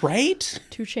name. great, right?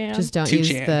 2chan. just don't 2chan. use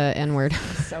the N word.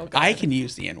 so good. I can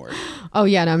use the N word. Oh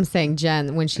yeah, no, I'm saying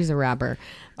Jen when she's a rapper.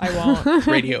 I won't.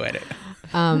 Radio edit.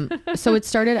 So it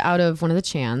started out of one of the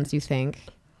chans, you think,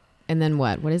 and then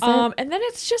what? What is it? And then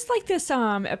it's just like this.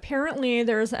 Apparently,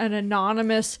 there's an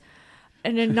anonymous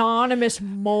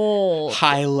mole.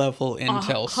 High level intel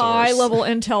source. High level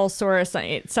intel source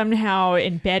somehow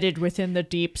embedded within the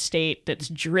deep state that's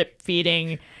drip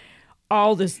feeding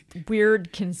all this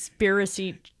weird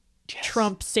conspiracy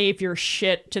Trump savior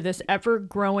shit to this ever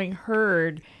growing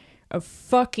herd of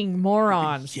fucking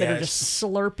morons that are just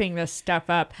slurping this stuff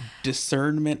up.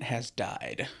 Discernment has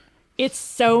died. It's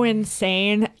so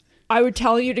insane. I would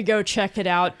tell you to go check it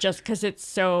out just because it's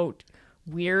so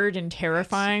weird and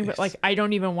terrifying, but like I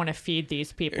don't even want to feed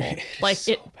these people. Like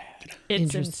so it bad. it's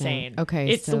Interesting. insane. Okay,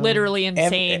 it's so- literally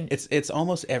insane. It's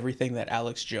almost everything that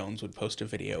Alex Jones would post a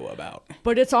video about.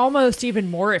 But it's almost even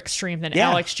more extreme than Yeah.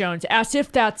 Alex Jones, as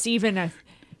if that's even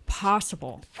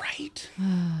possible. Right?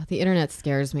 The internet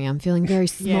scares me. I'm feeling very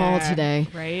small Yeah, today.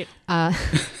 right?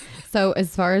 So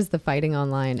as far as the fighting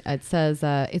online, it says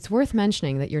it's worth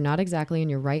mentioning that you're not exactly in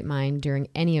your right mind during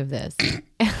any of this.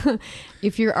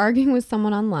 If you're arguing with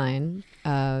someone online,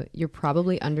 you're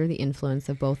probably under the influence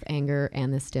of both anger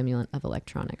and the stimulant of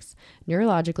electronics.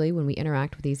 Neurologically, when we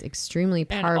interact with these extremely And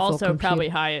powerful also probably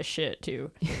high as shit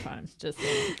too. Sometimes. Just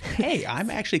Hey, I'm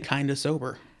actually kind of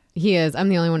sober. He is. I'm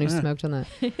the only one who smoked on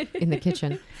in the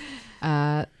kitchen.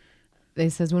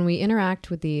 It says when we interact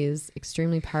with these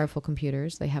extremely powerful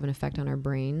computers, they have an effect on our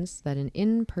brains that an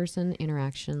in-person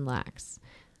interaction lacks,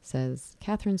 says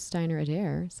Catherine Steiner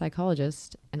Adair,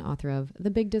 psychologist and author of The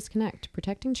Big Disconnect,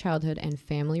 Protecting Childhood and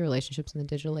Family Relationships in the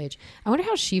Digital Age. I wonder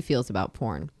how she feels about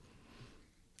porn.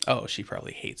 Oh, she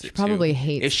probably hates it. probably too.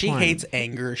 hates If she porn. hates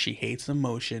anger, she hates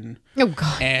emotion Oh,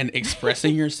 God. and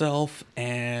expressing yourself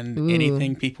and Ooh.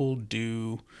 anything people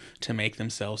do to make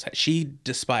themselves. She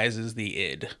despises the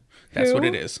id. That's what Who?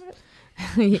 it is.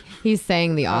 He's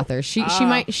saying the author. She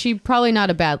probably not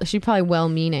a bad, she probably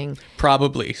well-meaning.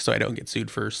 Probably, so I don't get sued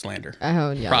for slander.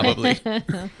 Oh, yeah. Probably.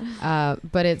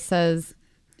 But it says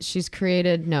she's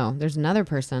created, no, there's another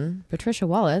person. Patricia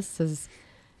Wallace says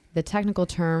the technical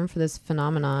term for this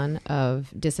phenomenon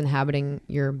of disinhabiting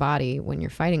your body when you're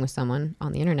fighting with someone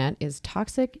on the internet is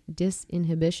toxic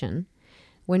disinhibition.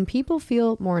 When people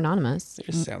feel more anonymous, It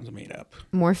just sounds made up.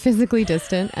 more physically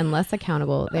distant, and less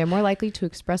accountable, they are more likely to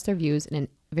express their views in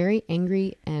very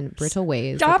angry and brittle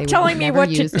ways. that stop they would telling me never what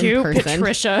to use in do, person.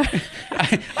 Patricia.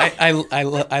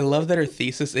 I love that her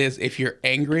thesis is if you're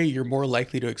angry, you're more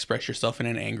likely to express yourself in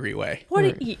an angry way.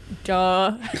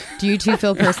 Duh. Do you two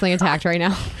feel personally attacked right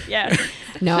now? Yeah.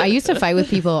 No, I used to fight with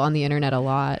people on the internet a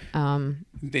lot.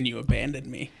 Then you abandoned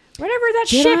me. Whatever, that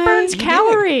Did shit I? burns You did.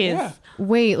 calories. Yeah.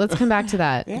 Wait, let's come back to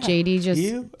that. Yeah. JD just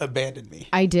You abandoned me.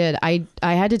 I did. I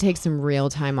had to take some real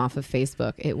time off of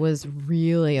Facebook. It was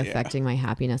really affecting my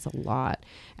happiness a lot.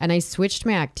 And I switched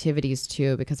my activities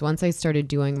too, because once I started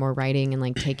doing more writing and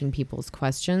like taking people's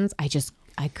questions,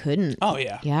 I couldn't. Oh,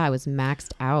 yeah. Yeah, I was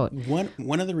maxed out.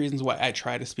 One of the reasons why I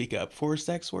try to speak up for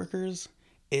sex workers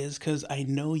is because I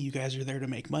know you guys are there to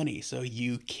make money, so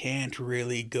you can't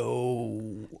really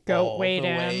go all way the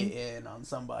down. way in on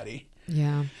somebody.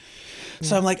 Yeah.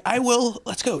 So I'm like, I will.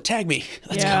 Let's go. Tag me.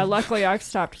 Let's Yeah, go. luckily I've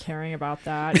stopped caring about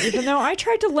that. Even though I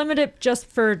tried to limit it just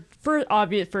for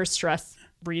stress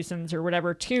reasons or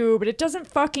whatever too, but it doesn't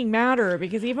fucking matter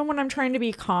because even when I'm trying to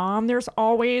be calm, there's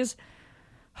always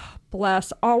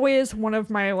always one of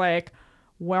my like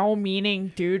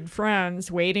well-meaning dude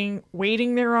friends waiting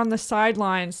there on the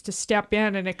sidelines to step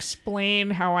in and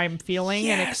explain how I'm feeling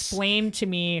and explain to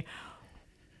me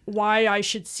why I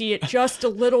should see it just a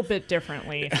little bit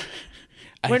differently.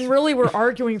 When really we're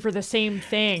arguing for the same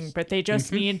thing, but they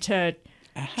just need to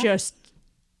just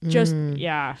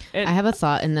yeah. I have a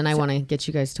thought, and then I want to get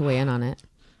you guys to weigh in on it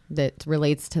that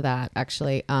relates to that,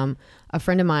 actually. A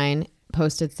friend of mine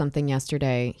posted something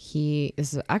yesterday. He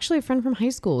is actually a friend from high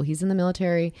school. He's in the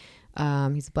military.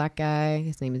 He's a black guy.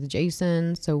 His name is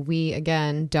Jason. So we,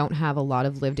 again, don't have a lot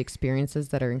of lived experiences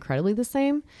that are incredibly the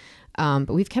same. But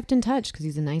we've kept in touch because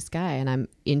he's a nice guy, and I'm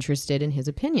interested in his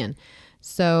opinion.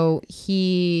 So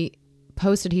he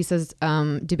posted, he says,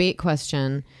 debate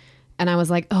question. And I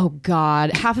was like, oh,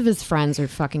 God, half of his friends are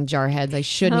fucking jarheads. I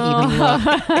shouldn't even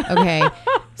look. Okay.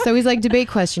 So he's like, debate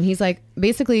question. He's like,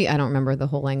 basically, I don't remember the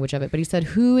whole language of it, but he said,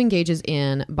 who engages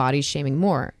in body shaming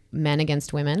more, men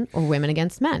against women or women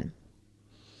against men?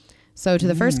 So to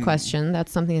the first question,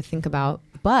 that's something to think about.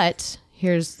 But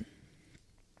here's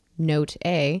note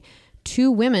A.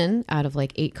 2 women out of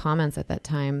like 8 comments at that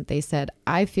time, they said,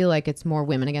 I feel like it's more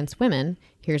women against women.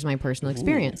 Here's my personal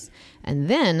experience. Ooh. And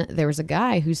then there was a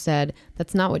guy who said,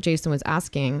 that's not what Jason was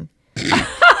asking.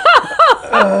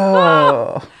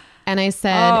 Oh. And I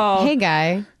said, hey,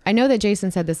 guy, I know that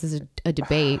Jason said this is a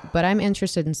debate, but I'm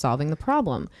interested in solving the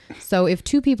problem. So if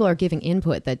 2 people are giving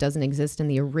input that doesn't exist in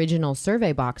the original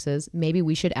survey boxes, maybe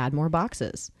we should add more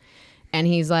boxes. And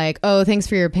he's like, oh, thanks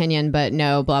for your opinion, but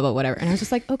no, blah, blah, whatever. And I was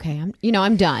just like, okay,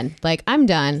 I'm done. Like, I'm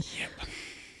done. Yep.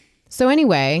 So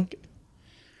anyway,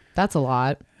 that's a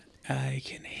lot. I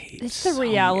can hate It's the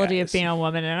reality of being a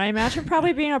woman. And I imagine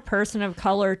probably being a person of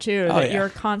color, too, that you're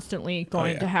constantly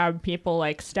going to have people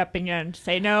like stepping in to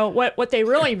say, no, what they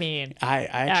really mean. I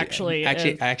actually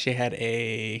had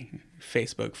a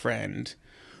Facebook friend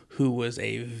who was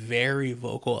a very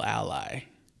vocal ally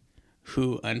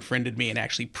who unfriended me and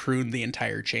actually pruned the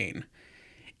entire chain.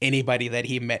 Anybody that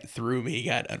he met through me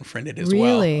got unfriended as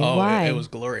well. Really? Oh, why? It was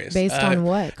glorious. Based on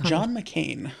what? John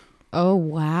McCain. Oh,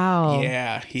 wow.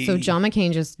 Yeah. So John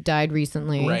McCain just died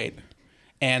recently. Right.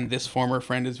 And this former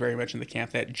friend is very much in the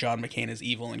camp that John McCain is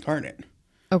evil incarnate.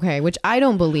 Okay, which I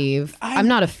don't believe. I'm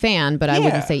not a fan, but I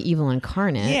wouldn't say evil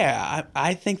incarnate. Yeah,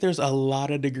 I think there's a lot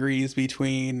of degrees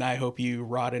between I hope you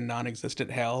rot in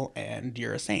non-existent hell and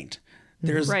you're a saint.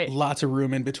 There's lots of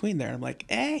room in between there. And I'm like,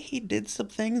 he did some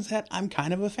things that I'm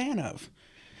kind of a fan of.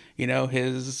 You know,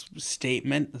 his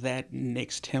statement that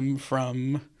nixed him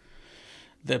from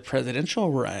the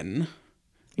presidential run.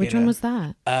 Which one was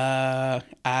that?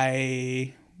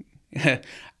 I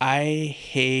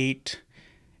hate...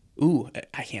 Ooh,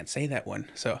 I can't say that one.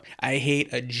 So I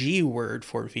hate a G word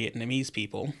for Vietnamese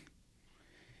people.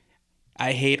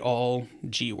 I hate all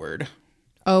G word.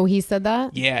 Oh, he said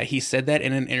that? Yeah, he said that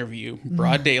in an interview,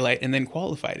 broad daylight, and then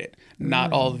qualified it.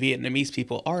 Not all Vietnamese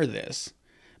people are this,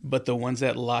 but the ones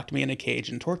that locked me in a cage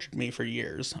and tortured me for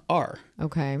years are.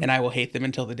 Okay. And I will hate them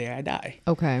until the day I die.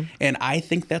 Okay. And I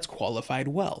think that's qualified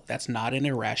well. That's not an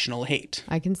irrational hate.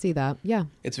 I can see that. Yeah.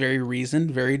 It's very reasoned,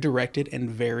 very directed, and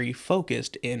very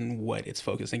focused in what it's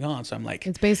focusing on. So I'm like...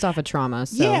 It's based off of trauma.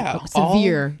 So yeah.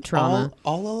 Severe trauma.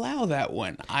 I'll allow that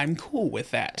one. I'm cool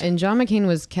with that. And John McCain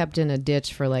was kept in a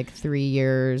ditch for like 3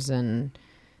 years and...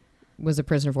 was a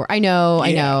prisoner for. I know.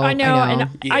 And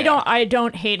I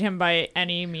don't hate him by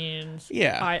any means.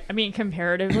 Yeah. I mean,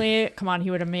 comparatively, come on, he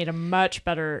would have made a much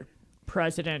better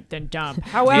president than Dump.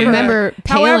 However,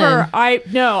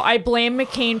 I blame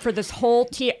McCain for this whole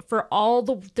for all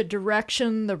the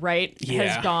direction the right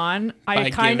has gone.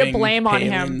 I kind of blame on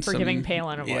him for giving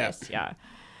Palin a voice. Yeah.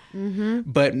 Mm-hmm.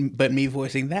 But me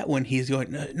voicing that one, he's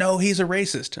going, no, he's a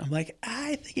racist. I'm like,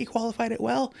 I think he qualified it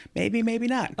well. Maybe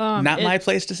not. Not my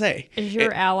place to say. Is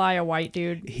your ally a white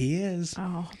dude? He is.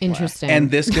 Oh, interesting.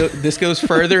 And this goes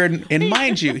further, and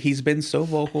mind you, he's been so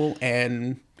vocal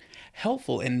and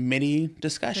helpful in many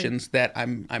discussions that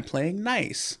I'm playing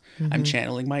nice. Mm-hmm. I'm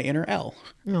channeling my inner L.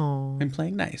 Oh, I'm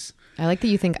playing nice. I like that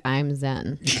you think I'm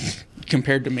Zen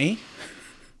compared to me.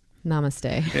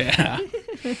 Namaste. Yeah.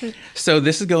 So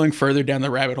this is going further down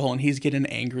the rabbit hole, and he's getting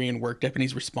angry and worked up, and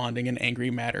he's responding in angry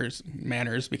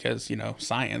manners because,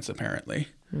 science, apparently.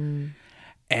 Mm.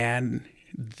 And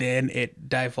then it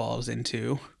devolves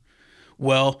into,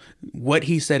 well, what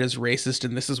he said is racist,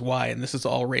 and this is why, and this is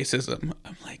all racism.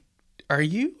 I'm like, Are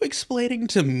you explaining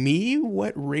to me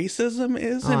what racism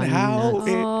is and how nuts.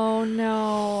 Oh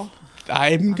no.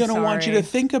 I'm going to want you to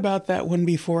sorry. think about that one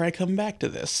before I come back to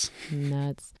this.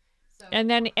 Nuts.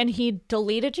 And he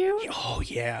deleted you? Oh,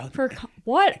 yeah.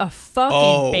 What a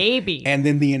fucking baby. And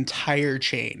then the entire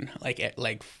chain,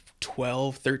 like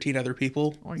 12, 13 other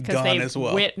people Because gone they as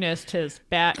well. witnessed his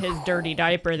dirty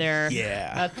diaper there.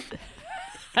 Yeah.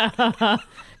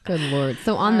 Good Lord.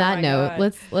 So on that my note,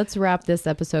 God. let's wrap this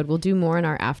episode. We'll do more in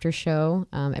our after show.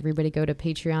 Everybody go to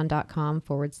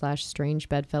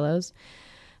patreon.com/strangebedfellows.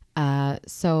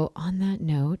 So on that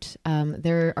note,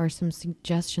 there are some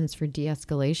suggestions for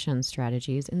de-escalation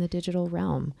strategies in the digital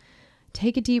realm.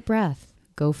 Take a deep breath,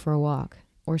 go for a walk,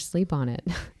 or sleep on it.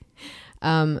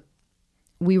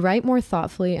 We write more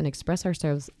thoughtfully and express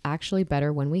ourselves actually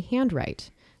better when we handwrite.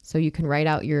 So you can write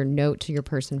out your note to your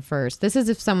person first. This is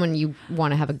if someone you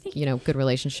want to have a good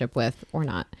relationship with or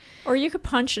not. Or you could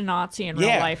punch a Nazi in real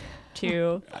Yeah. life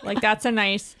too. Like that's a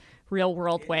nice real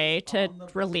world way to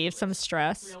relieve some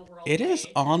stress. It is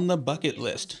on the bucket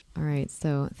list. All right,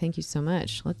 so thank you so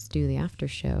much. Let's do the after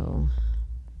show.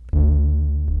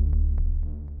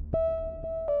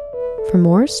 For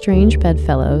more Strange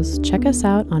Bedfellows, check us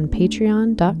out on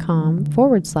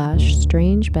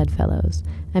patreon.com/Strange Bedfellows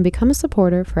and become a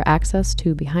supporter for access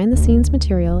to behind the scenes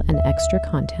material and extra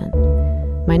content.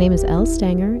 My name is Elle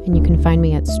Stanger, and you can find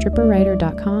me at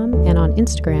stripperwriter.com and on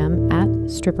Instagram at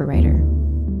stripperwriter.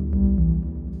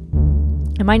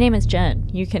 And my name is Jen.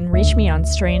 You can reach me on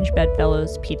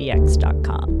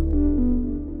strangebedfellowspdx.com.